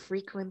high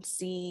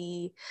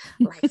frequency,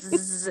 like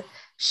zzz,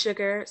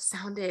 sugar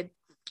sounded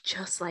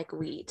just like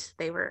wheat.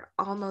 They were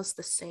almost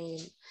the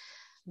same,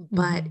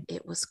 but Mhm.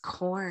 it was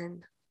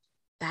corn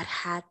that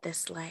had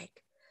this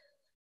like,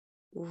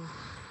 ooh,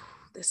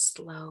 this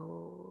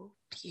slow,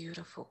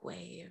 beautiful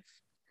wave.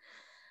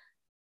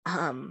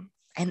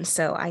 And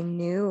so I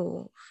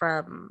knew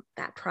from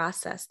that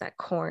process that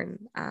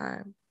corn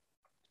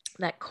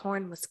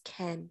was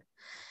kin.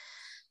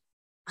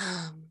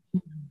 Um,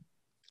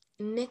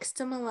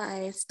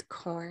 Nixtamalized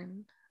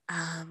corn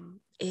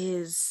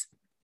is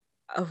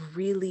a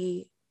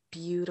really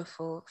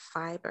beautiful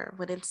fiber.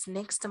 When it's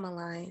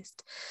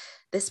nixtamalized,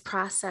 this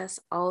process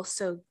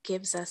also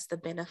gives us the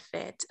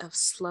benefit of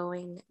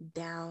slowing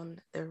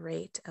down the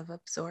rate of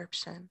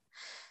absorption.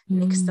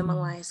 Mm.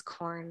 Nixtamalized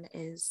corn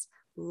is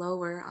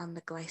lower on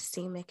the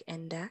glycemic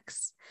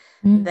index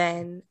Mm.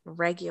 than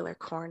regular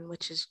corn,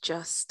 which is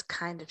just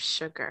kind of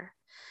sugar,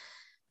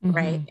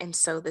 right? Mhm. And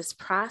so this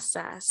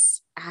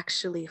process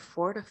actually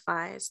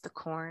fortifies the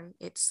corn,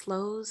 it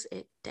slows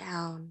it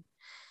down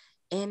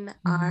in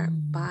our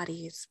Mm.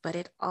 bodies, but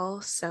it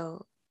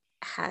also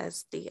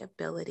has the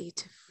ability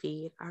to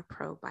feed our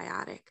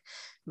probiotic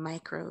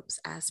microbes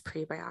as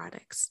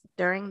prebiotics.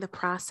 During the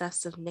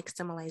process of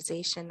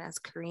nixtamalization, as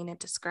Karina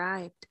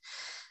described,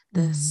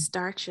 the Mm.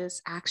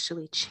 starches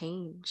actually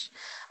change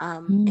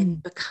and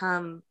Mm.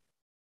 become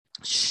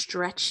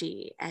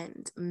stretchy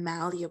and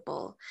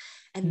malleable.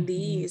 And Mhm.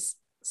 these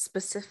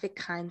specific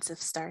kinds of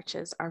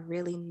starches are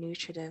really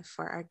nutritive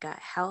for our gut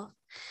health.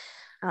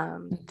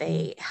 Mhm.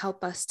 They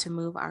help us to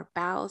move our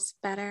bowels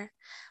better,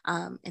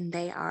 and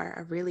they are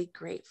a really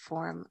great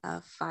form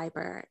of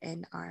fiber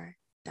in our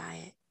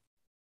diet.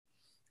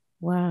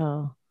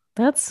 Wow,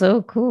 that's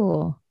so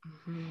cool.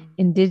 Mhm.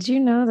 And did you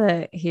know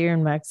that here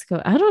in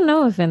Mexico, I don't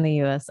know if in the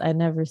US, I'd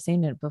never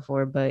seen it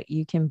before, but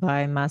you can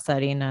buy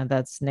masarina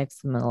that's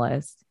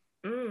nixtamalized.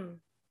 Mm,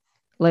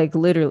 Like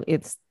literally,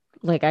 it's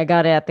like I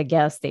got it at the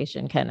gas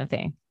station kind of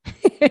thing.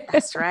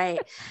 that's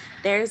right.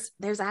 There's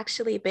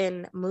actually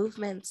been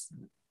movements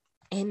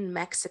in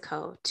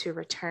Mexico to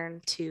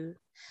return to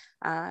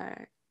uh,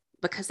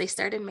 because they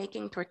started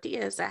making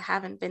tortillas that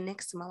haven't been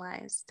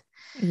nixtamalized,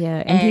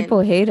 Yeah, and people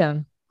and hate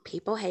them.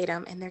 people hate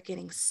them and they're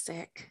getting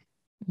sick.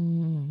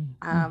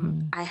 Mm-hmm.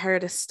 I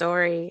heard a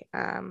story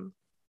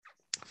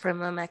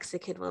from a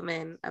Mexican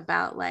woman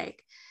about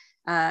like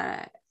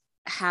uh,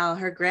 how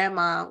her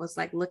grandma was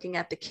like looking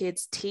at the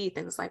kids' teeth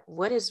and was like,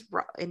 "What is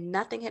wrong?" And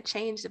nothing had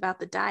changed about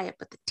the diet,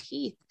 but the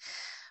teeth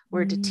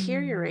were Mm.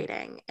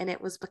 deteriorating, and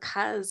it was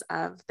because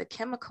of the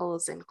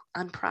chemicals in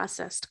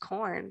unprocessed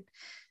corn.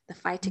 The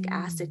phytic Mm.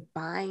 acid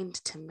bind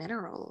to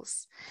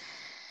minerals,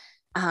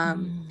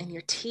 Mm. and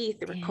your teeth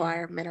Damn.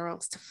 require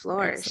minerals to Right. So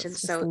flourish. And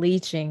it's just so,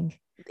 leaching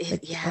the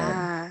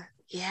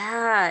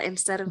yeah,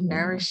 instead of minerals.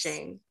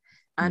 nourishing,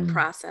 Mm.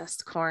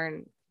 unprocessed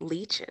corn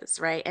leaches,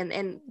 right?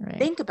 And Right.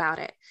 think about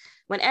it.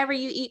 Whenever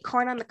you eat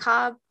corn on the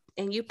cob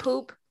and you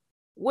poop,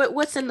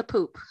 what's in the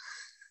poop?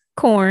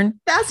 Corn.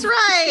 That's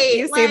right.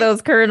 You see Like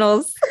those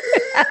kernels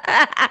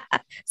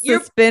you're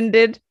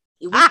suspended.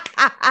 we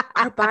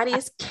our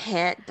bodies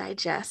can't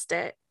digest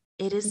it.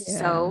 It is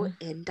so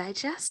Yeah.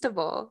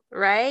 indigestible,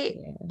 right?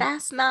 Yeah.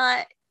 That's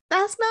not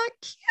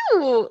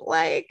cute.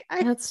 Like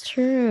I That's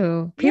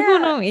true. People yeah,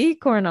 don't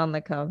eat corn on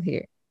the cob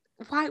here.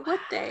 why would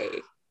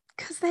they?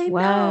 Because they know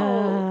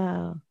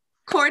Wow.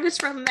 corn is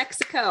from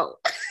Mexico.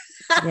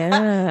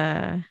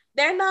 Yeah.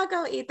 They're not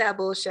gonna eat that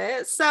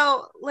bullshit.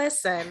 So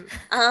listen,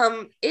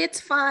 it's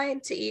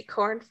fine to eat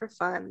corn for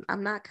fun.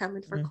 I'm not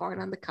coming for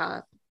corn on the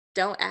cob.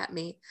 Don't at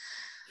me.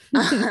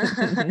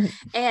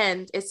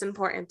 And it's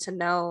important to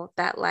know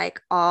that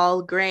like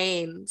all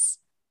grains,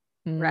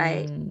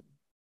 right, Mm.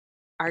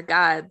 are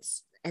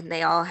gods. and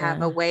they all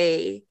have a Yeah.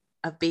 way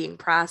of being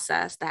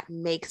processed that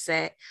makes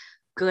it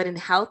good and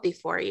healthy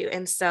for you.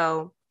 And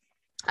so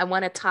I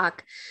want to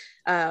talk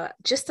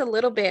just a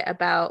little bit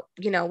about,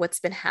 what's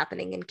been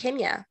happening in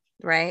Kenya,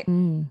 right?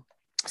 Mm.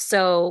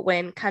 So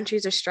when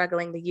countries are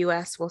struggling, the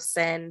US will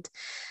send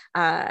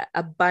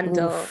a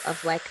bundle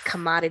of like Oof.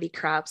 commodity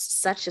crops,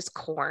 such as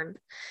corn.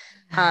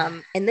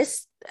 And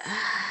this,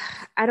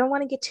 I don't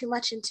want to get too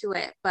much into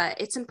it,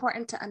 but it's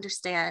important to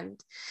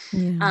understand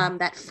Yeah.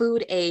 that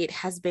food aid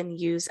has been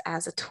used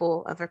as a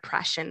tool of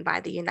oppression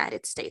by the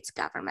United States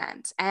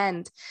government.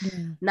 And Yeah.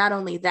 not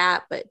only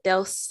that, but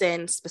they'll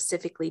send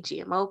specifically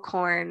GMO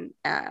corn,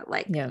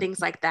 like Yeah. things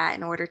like that,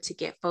 in order to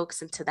get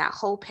folks into that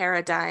whole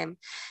paradigm.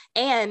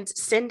 And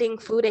sending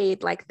food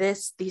aid like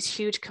this, these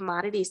huge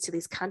commodities to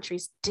these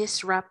countries,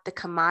 disrupt the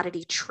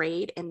commodity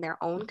trade in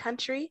their own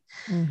country.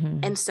 Mm-hmm.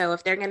 And so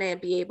if they're going to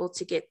be able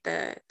to get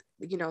the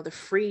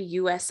free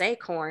USA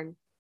corn,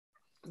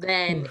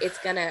 then it's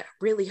Oof. going to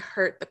really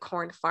hurt the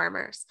corn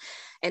farmers.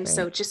 And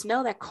so Right. just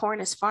know that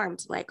corn is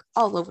farmed like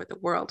all over the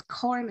world.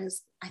 Corn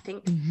is, I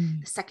think,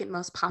 Mm-hmm. the second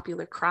most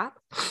popular crop.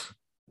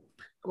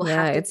 We'll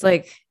Yeah, have to, it's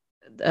like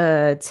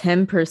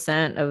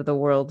 10% of the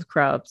world's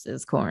crops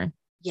is corn.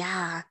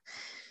 yeah,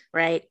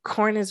 right.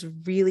 Corn is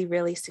really,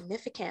 really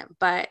significant.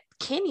 But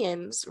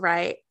Kenyans,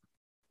 right,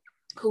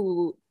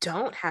 who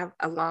don't have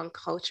a long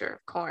culture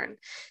of corn,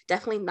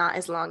 definitely not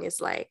as long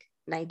as like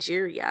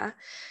Nigeria,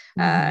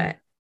 uh, Mm-hmm.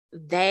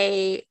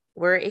 they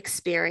were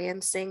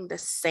experiencing the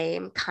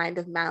same kind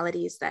of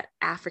maladies that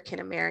African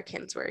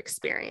Americans were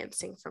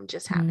experiencing from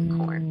just having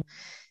corn.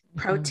 Mm-hmm.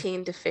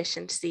 Protein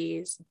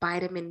deficiencies,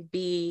 vitamin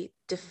B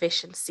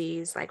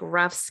deficiencies, like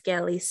rough,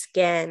 scaly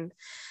skin,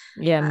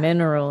 Yeah, uh,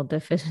 mineral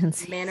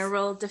deficiencies.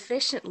 mineral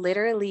deficient,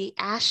 literally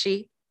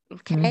ashy.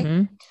 Okay.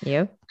 Mm-hmm.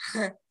 Yep.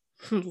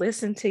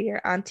 Listen to your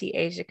auntie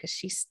Asia because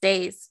she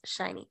stays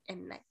shiny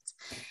and nice.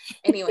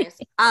 Anyways,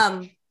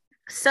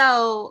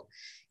 so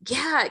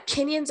yeah,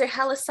 Kenyans are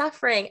hella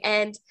suffering.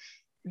 And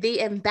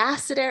the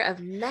ambassador of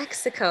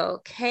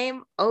Mexico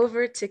came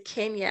over to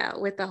Kenya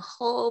with a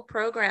whole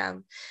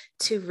program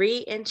to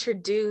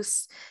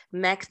reintroduce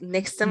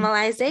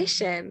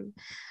nixtamalization,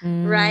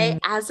 right, Mm.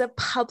 as a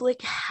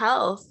public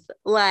health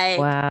like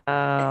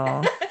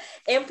Wow.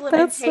 That's so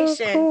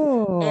implementation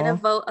in a cool.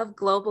 vote of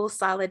global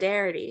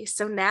solidarity.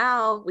 So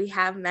now we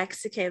have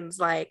Mexicans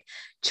like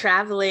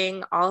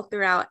traveling all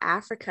throughout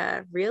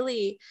Africa,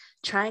 really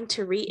trying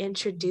to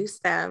reintroduce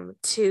them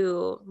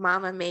to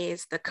Mama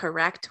Maize the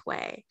correct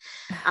way.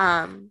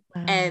 Wow.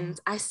 And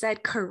I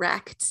said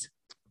correct,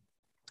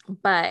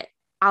 but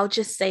I'll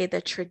just say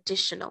the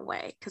traditional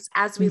way, because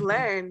as we Mhm.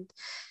 learned,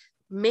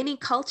 many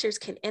cultures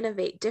can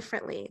innovate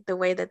differently, the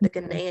way that the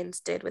Mhm.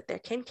 Ghanaians did with their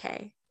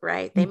kinke,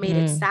 right? They made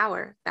it Mhm.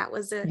 sour. That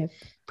was a Yep.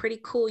 pretty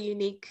cool,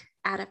 unique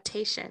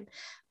adaptation.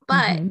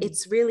 But Mhm.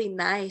 it's really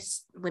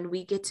nice when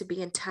we get to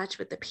be in touch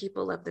with the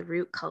people of the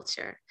root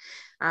culture,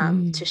 to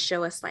Mm.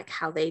 show us like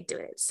how they do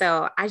it.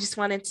 So I just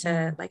wanted to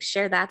Yeah. like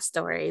share that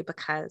story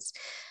because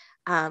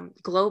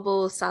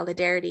global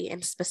solidarity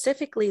and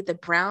specifically the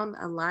Brown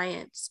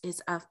Alliance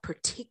is of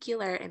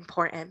particular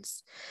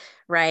importance,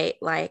 right?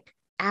 Like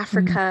Mm.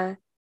 Africa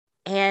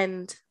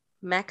and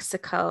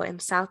Mexico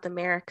and South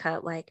America,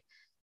 like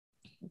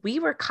we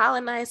were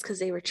colonized because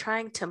they were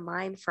trying to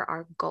mine for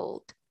our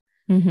gold,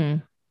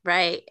 Mhm.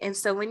 right? And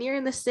so when you're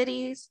in the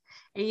cities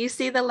and you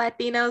see the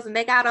Latinos and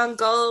they got on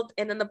gold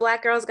and then the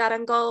black girls got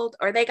on gold,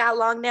 or they got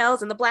long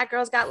nails and the black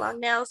girls got long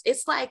nails,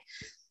 it's like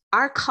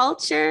our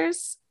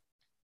cultures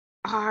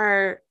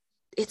are,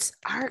 it's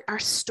our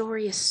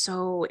story is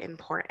so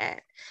important,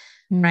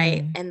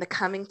 right? Mm. And the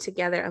coming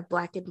together of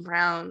black and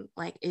brown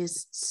like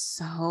is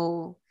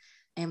so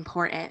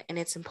important. And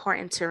it's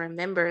important to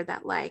remember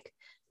that like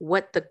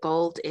what the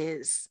gold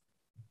is,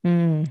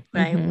 Mm.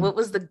 right? Mhm. What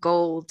was the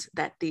gold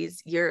that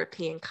these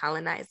European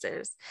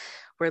colonizers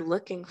were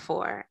looking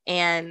for?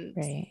 And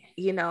Right.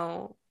 you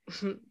know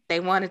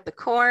they wanted the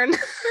corn.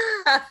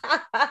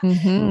 But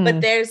Mhm.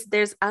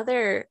 there's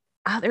other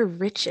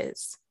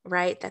riches,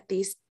 right, that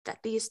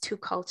these two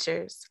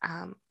cultures,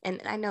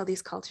 and I know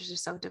these cultures are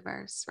so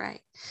diverse,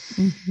 right,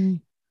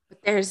 Mhm.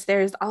 but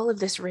there's all of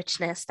this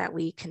richness that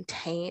we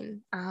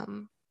contain,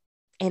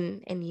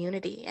 in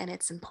unity, and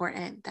it's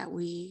important that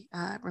we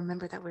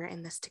remember that we're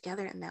in this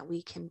together and that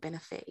we can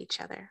benefit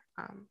each other,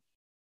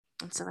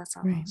 and so that's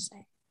all I'll Right.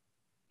 say.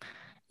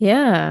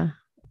 Yeah.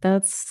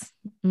 That's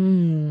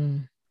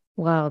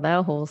wow,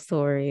 that whole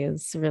story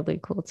is really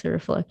cool to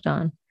reflect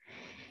on.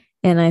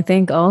 And I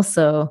think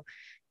also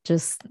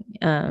just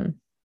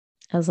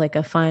as like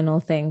a final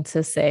thing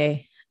to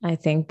say, I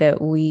think that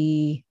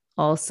we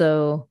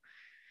also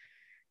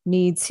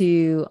need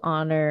to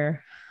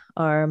honor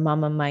our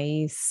Mama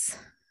Maiz,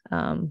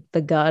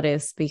 the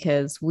goddess,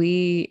 because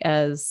we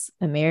as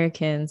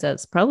Americans,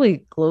 as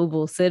probably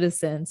global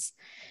citizens,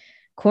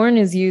 corn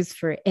is used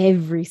for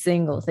every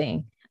single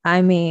thing.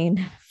 I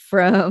mean,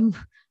 from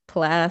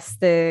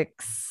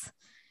plastics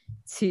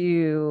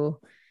to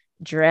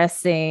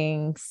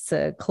dressings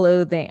to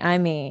clothing. I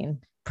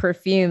mean,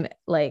 perfume,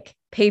 like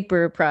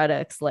paper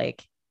products,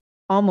 like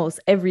almost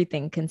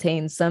everything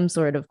contains some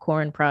sort of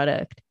corn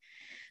product.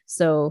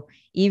 So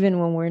even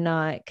when we're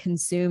not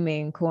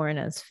consuming corn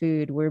as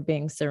food, we're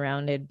being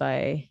surrounded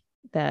by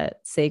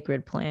that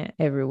sacred plant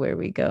everywhere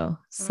we go.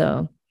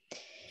 So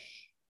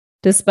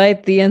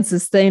despite the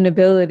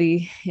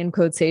unsustainability in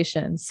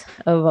quotations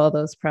of all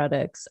those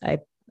products, I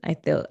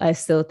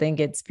still think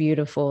it's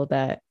beautiful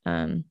that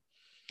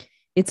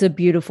it's a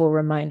beautiful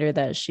reminder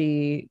that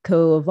she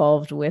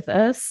co-evolved with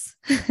us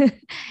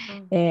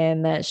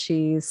and that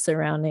she's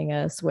surrounding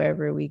us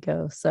wherever we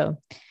go. So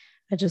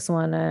I just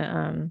want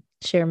to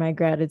share my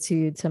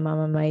gratitude to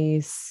Mama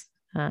Maiz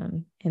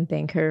and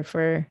thank her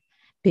for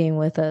being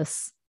with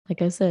us,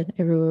 like I said,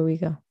 everywhere we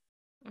go.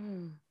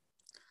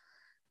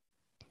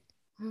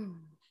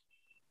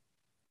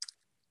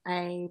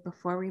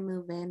 Before we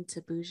move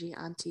into bougie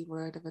auntie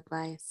word of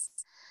advice,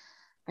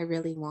 I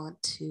really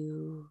want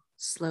to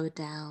slow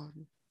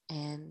down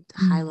and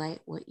highlight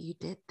what you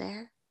did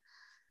there.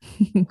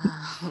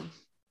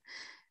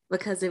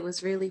 Because it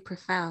was really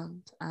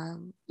profound.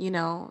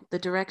 The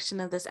direction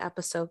of this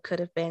episode could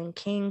have been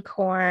king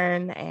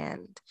corn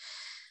and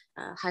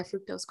high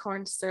fructose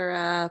corn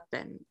syrup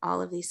and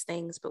all of these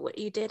things. But what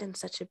you did in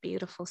such a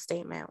beautiful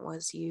statement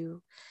was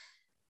you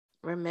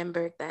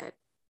remembered that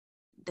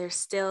there's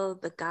still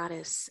the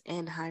goddess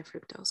in high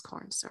fructose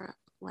corn syrup.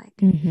 Like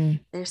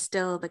there's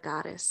still the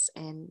goddess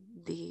in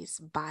these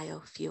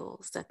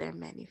biofuels that they're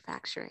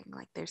manufacturing.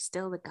 Like there's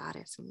still the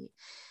goddess. And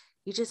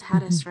you just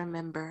had us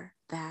remember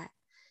that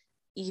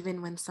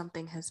even when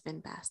something has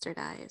been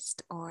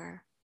bastardized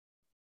or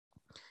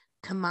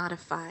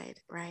commodified,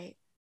 right?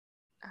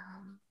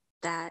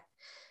 That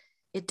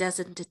it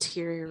doesn't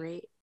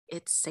deteriorate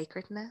its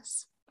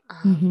sacredness.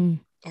 And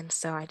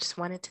so I just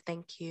wanted to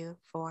thank you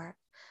for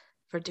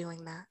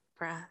doing that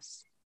for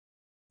us.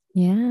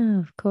 Yeah,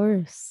 of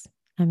course.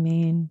 I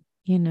mean,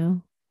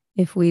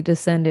 if we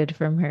descended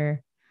from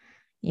her,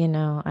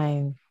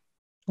 I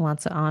want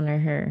to honor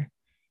her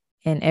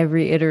in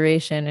every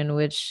iteration in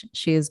which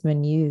she has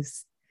been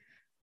used.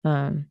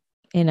 And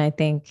I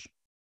think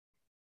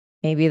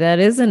maybe that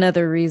is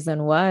another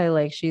reason why,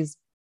 like, she's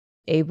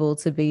able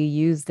to be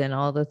used in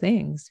all the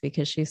things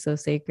because she's so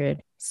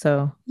sacred.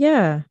 So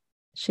yeah,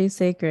 she's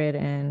sacred,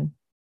 and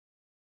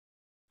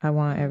I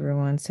want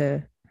everyone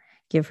to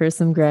give her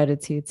some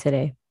gratitude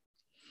today.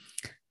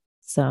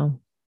 So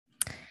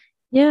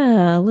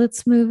yeah,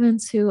 let's move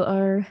into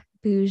our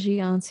bougie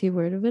auntie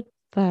word of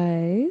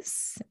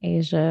advice.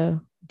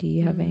 Asia, do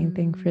you have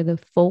anything for the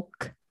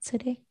folk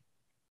today?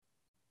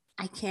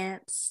 I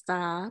can't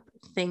stop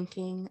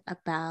thinking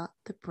about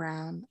the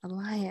Brown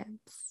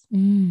Alliance.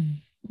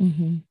 I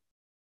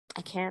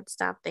can't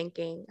stop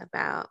thinking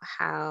about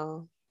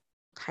how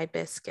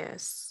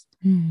hibiscus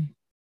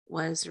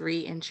was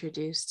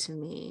reintroduced to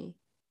me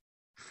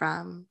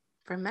from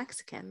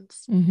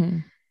Mexicans.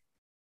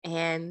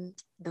 And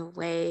the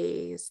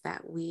ways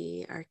that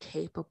we are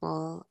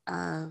capable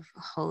of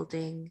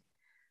holding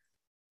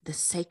the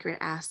sacred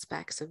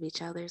aspects of each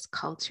other's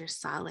culture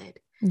solid.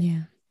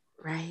 Yeah.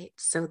 Right?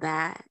 So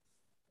that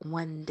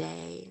one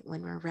day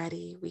when we're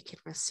ready, we can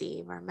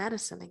receive our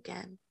medicine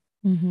again.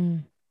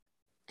 And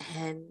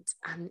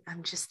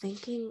I'm just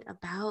thinking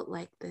about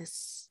like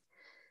this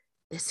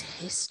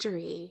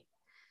history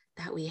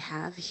that we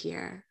have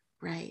here,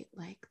 right?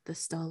 Like the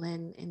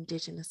stolen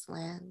indigenous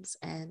lands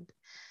and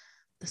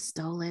the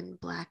stolen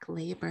Black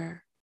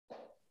labor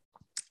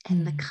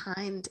and the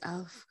kind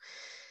of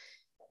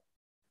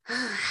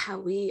how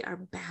we are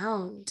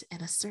bound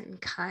in a certain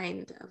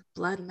kind of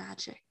blood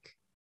magic,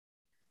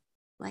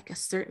 like a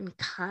certain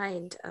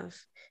kind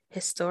of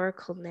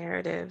historical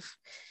narrative,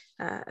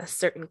 a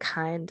certain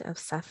kind of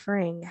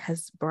suffering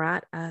has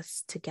brought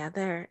us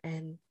together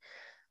in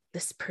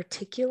this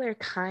particular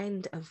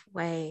kind of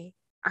way.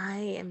 I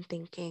am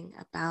thinking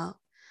about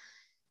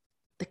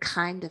the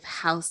kind of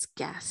house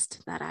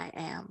guest that I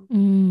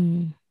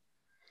am,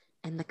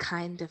 and the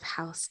kind of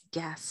house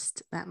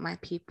guest that my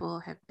people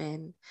have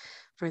been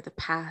for the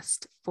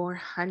past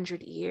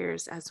 400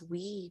 years as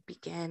we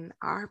begin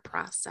our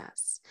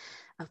process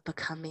of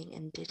becoming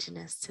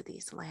indigenous to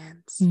these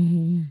lands.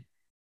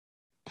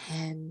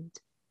 And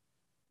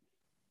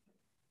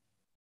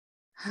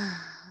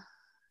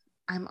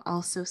I'm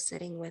also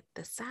sitting with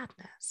the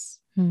sadness.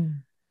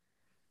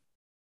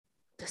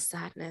 The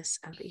sadness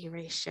of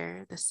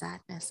erasure, the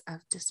sadness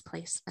of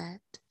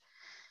displacement,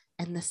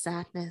 and the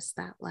sadness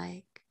that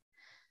like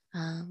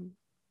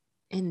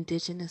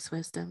indigenous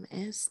wisdom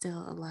is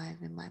still alive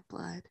in my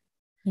blood.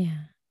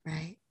 Yeah.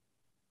 Right.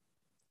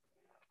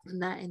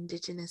 And that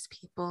indigenous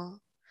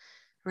people,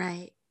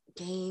 right,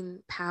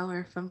 gain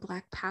power from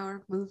Black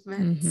power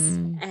movements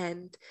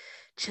and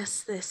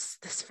just this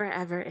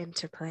forever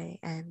interplay.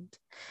 And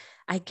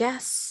I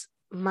guess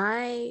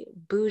my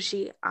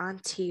bougie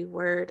auntie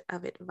word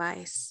of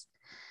advice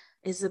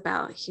is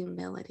about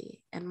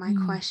humility. And my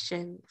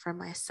question for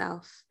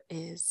myself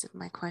is,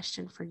 my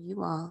question for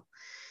you all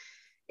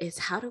is,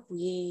 how do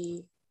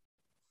we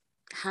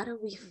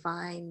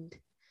find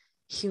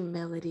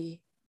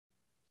humility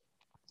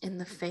in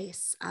the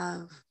face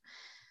of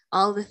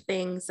all the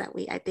things that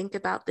I think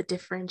about the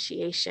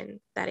differentiation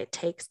that it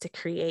takes to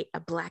create a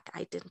Black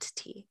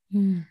identity.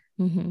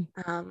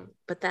 Mm-hmm.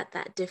 But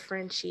that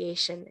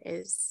differentiation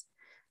is,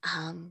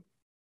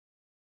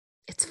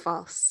 it's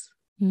false,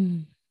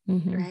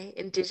 Mm-hmm. right?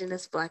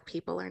 Indigenous Black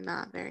people are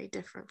not very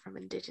different from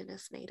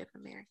Indigenous Native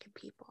American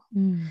people.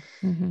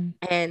 Mm-hmm.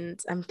 And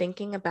I'm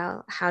thinking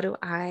about how do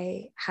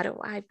I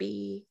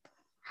be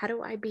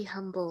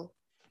humble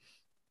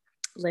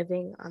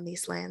living on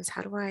these lands?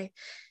 How do I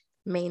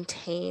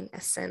maintain a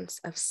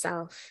sense of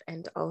self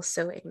and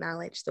also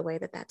acknowledge the way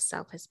that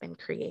self has been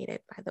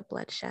created by the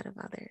bloodshed of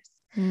others?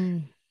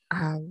 Mm.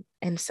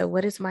 And so,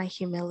 what does my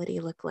humility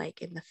look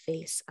like in the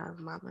face of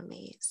Mama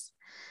Maize?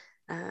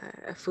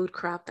 A food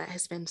crop that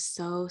has been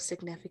so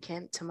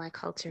significant to my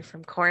culture,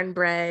 from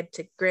cornbread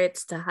to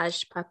grits to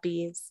hush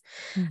puppies.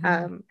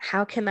 Mm-hmm.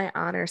 How can I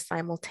honor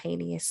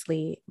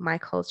simultaneously my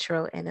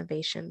cultural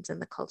innovations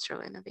and the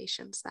cultural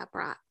innovations that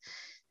brought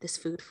this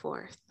food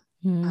forth?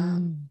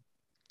 Mm.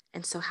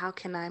 And so, how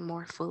can I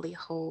more fully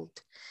hold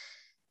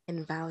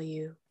and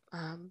value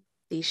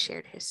these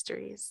shared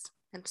histories?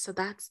 And so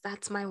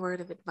that's my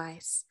word of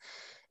advice,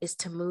 is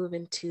to move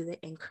into the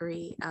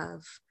inquiry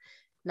of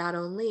not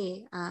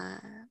only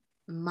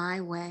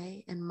my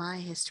way and my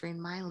history and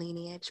my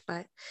lineage,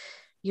 but,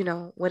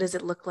 what does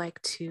it look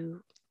like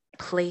to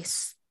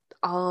place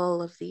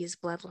all of these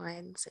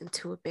bloodlines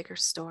into a bigger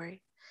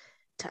story,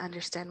 to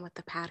understand what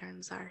the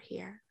patterns are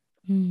here?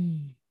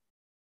 Mm.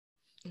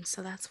 And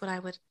so that's what I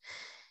would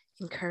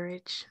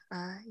encourage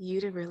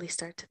you to really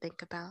start to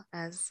think about,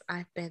 as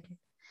I've been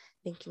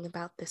thinking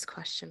about this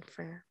question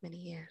for many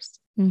years.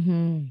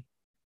 Mm-hmm.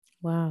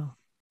 Wow.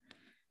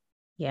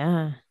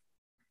 Yeah.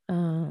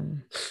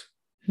 Um,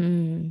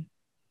 hmm.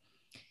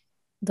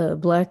 The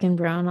Black and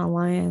Brown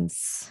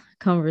Alliance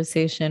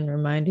conversation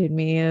reminded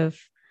me of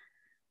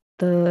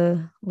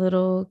the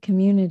little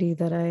community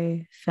that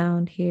I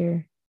found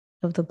here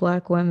of the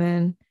Black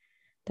women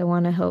that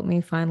want to help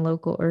me find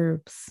local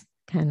herbs,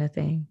 kind of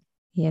thing.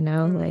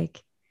 Mm.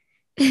 Like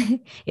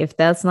if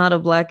that's not a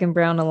Black and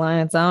Brown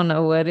Alliance, I don't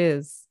know what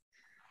is.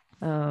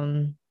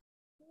 And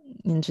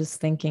just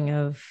thinking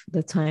of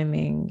the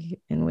timing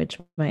in which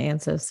my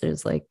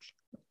ancestors like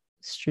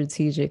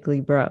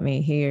strategically brought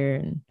me here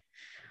and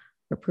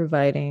were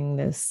providing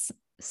this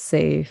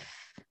safe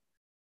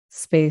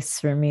space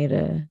for me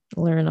to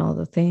learn all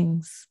the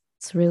things.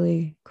 It's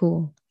really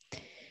cool.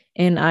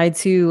 And I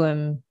too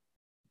am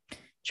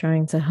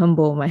trying to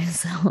humble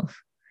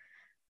myself,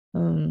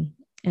 um,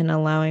 and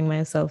allowing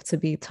myself to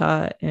be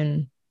taught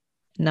and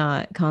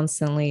not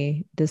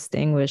constantly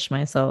distinguish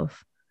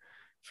myself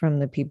from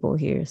the people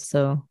here.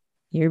 So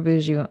your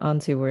bougie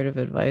auntie word of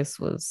advice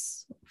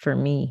was for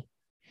me.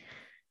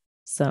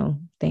 So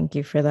thank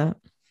you for that.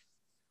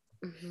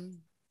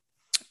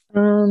 Mm-hmm.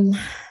 Um,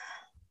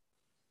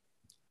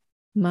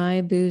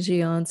 my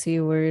bougie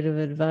auntie word of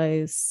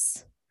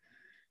advice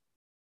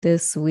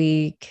this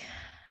week.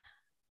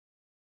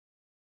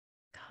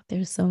 God,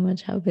 there's so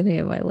much happening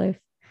in my life.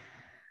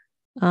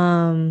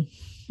 Um,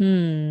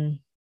 hmm,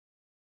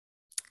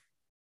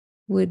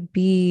 would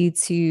be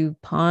to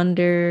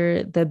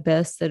ponder the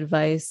best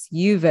advice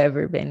you've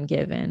ever been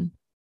given.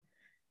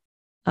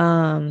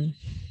 Um,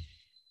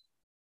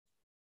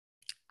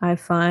 I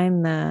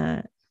find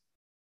that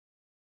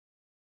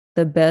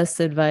the best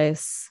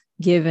advice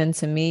given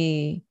to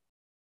me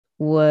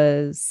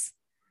was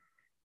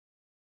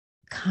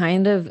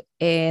kind of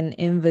an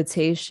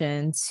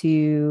invitation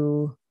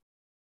to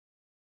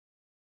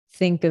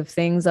think of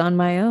things on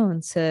my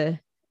own, to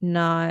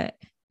not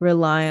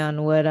rely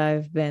on what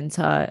I've been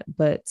taught,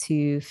 but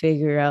to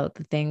figure out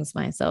the things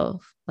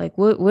myself. Like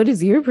what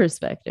is your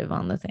perspective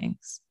on the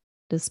things?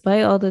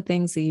 Despite all the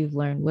things that you've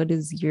learned, what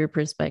is your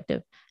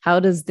perspective? How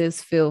does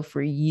this feel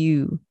for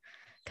you?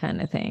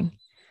 Kind of thing.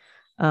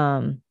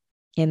 Um,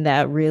 and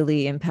that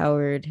really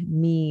empowered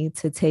me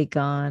to take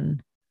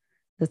on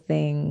the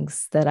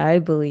things that I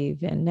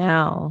believe in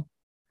now,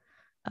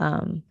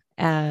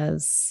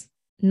 as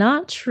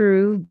not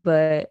true,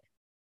 but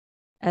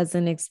as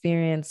an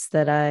experience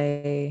that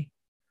I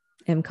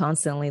am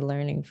constantly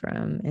learning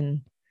from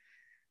and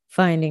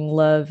finding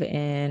love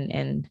in,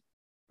 and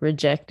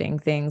rejecting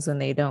things when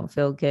they don't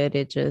feel good.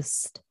 It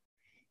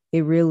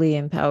really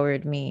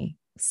empowered me.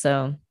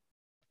 So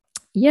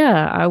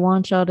yeah, I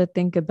want y'all to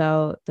think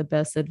about the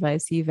best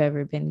advice you've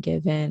ever been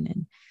given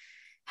and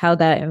how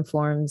that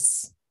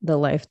informs the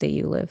life that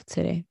you live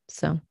today.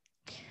 So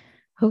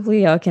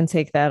hopefully y'all can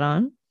take that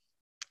on.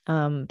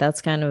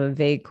 That's kind of a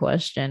vague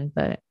question,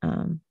 but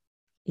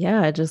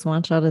yeah, I just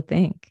want y'all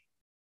to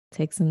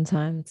take some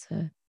time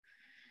to,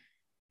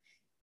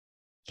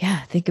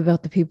 yeah, think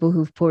about the people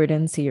who've poured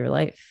into your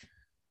life.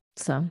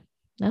 So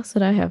that's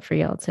what I have for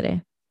y'all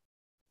today.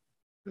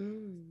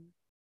 Mm.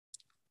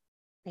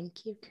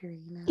 Thank you,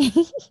 Karina.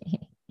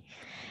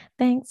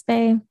 Thanks,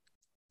 babe.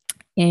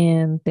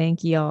 And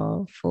thank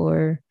y'all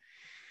for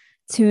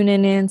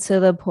tuning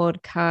into the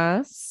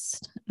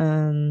podcast.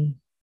 I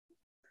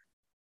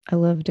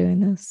love doing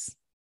this.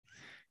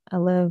 I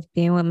love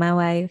being with my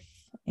wife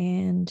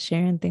and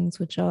sharing things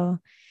with y'all.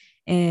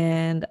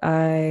 And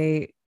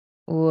I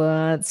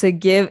want to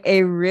give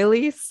a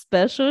really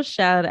special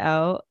shout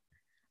out.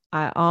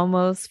 I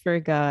almost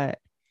forgot.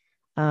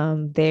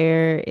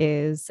 There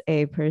is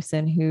a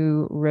person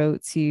who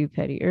wrote to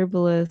Petty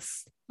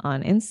Herbalist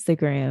on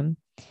Instagram,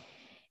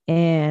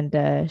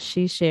 and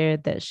she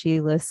shared that she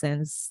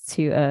listens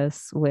to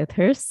us with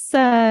her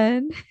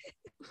son,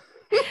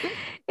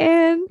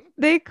 and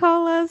they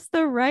call us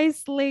the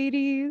Rice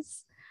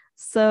Ladies.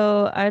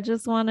 So I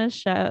just want to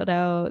shout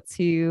out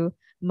to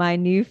my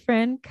new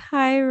friend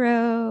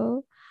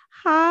Cairo.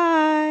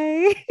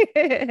 Hi.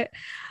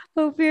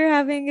 Hope you're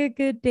having a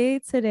good day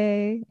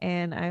today,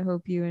 and I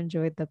hope you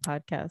enjoyed the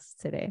podcast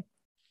today.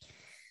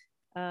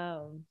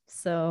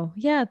 So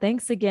yeah,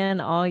 thanks again,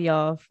 all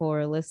y'all,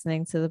 for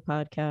listening to the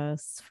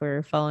podcast,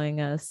 for following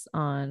us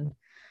on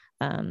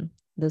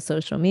the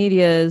social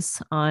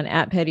medias on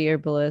at Petty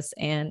Herbalist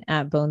and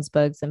at Bones,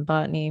 Bugs, and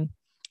Botany.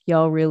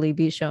 Y'all really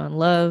be showing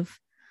love.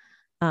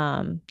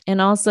 And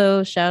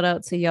also shout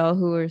out to y'all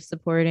who are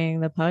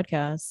supporting the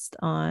podcast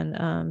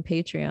on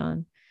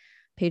Patreon,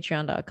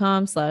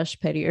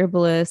 patreon.com/Petty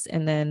Herbalist.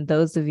 And then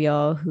those of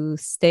y'all who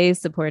stay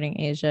supporting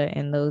Asia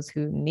and those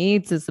who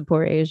need to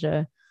support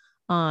Asia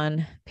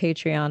on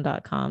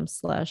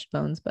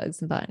patreon.com/Bones, Bugs,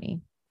 and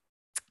Botany.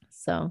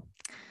 So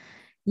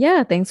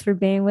yeah, thanks for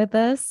being with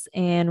us.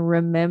 And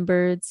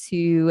remember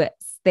to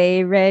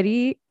stay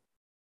ready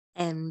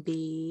and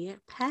be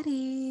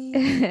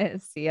petty.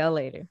 See y'all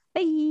later.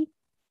 Bye.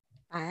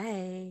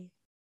 Bye.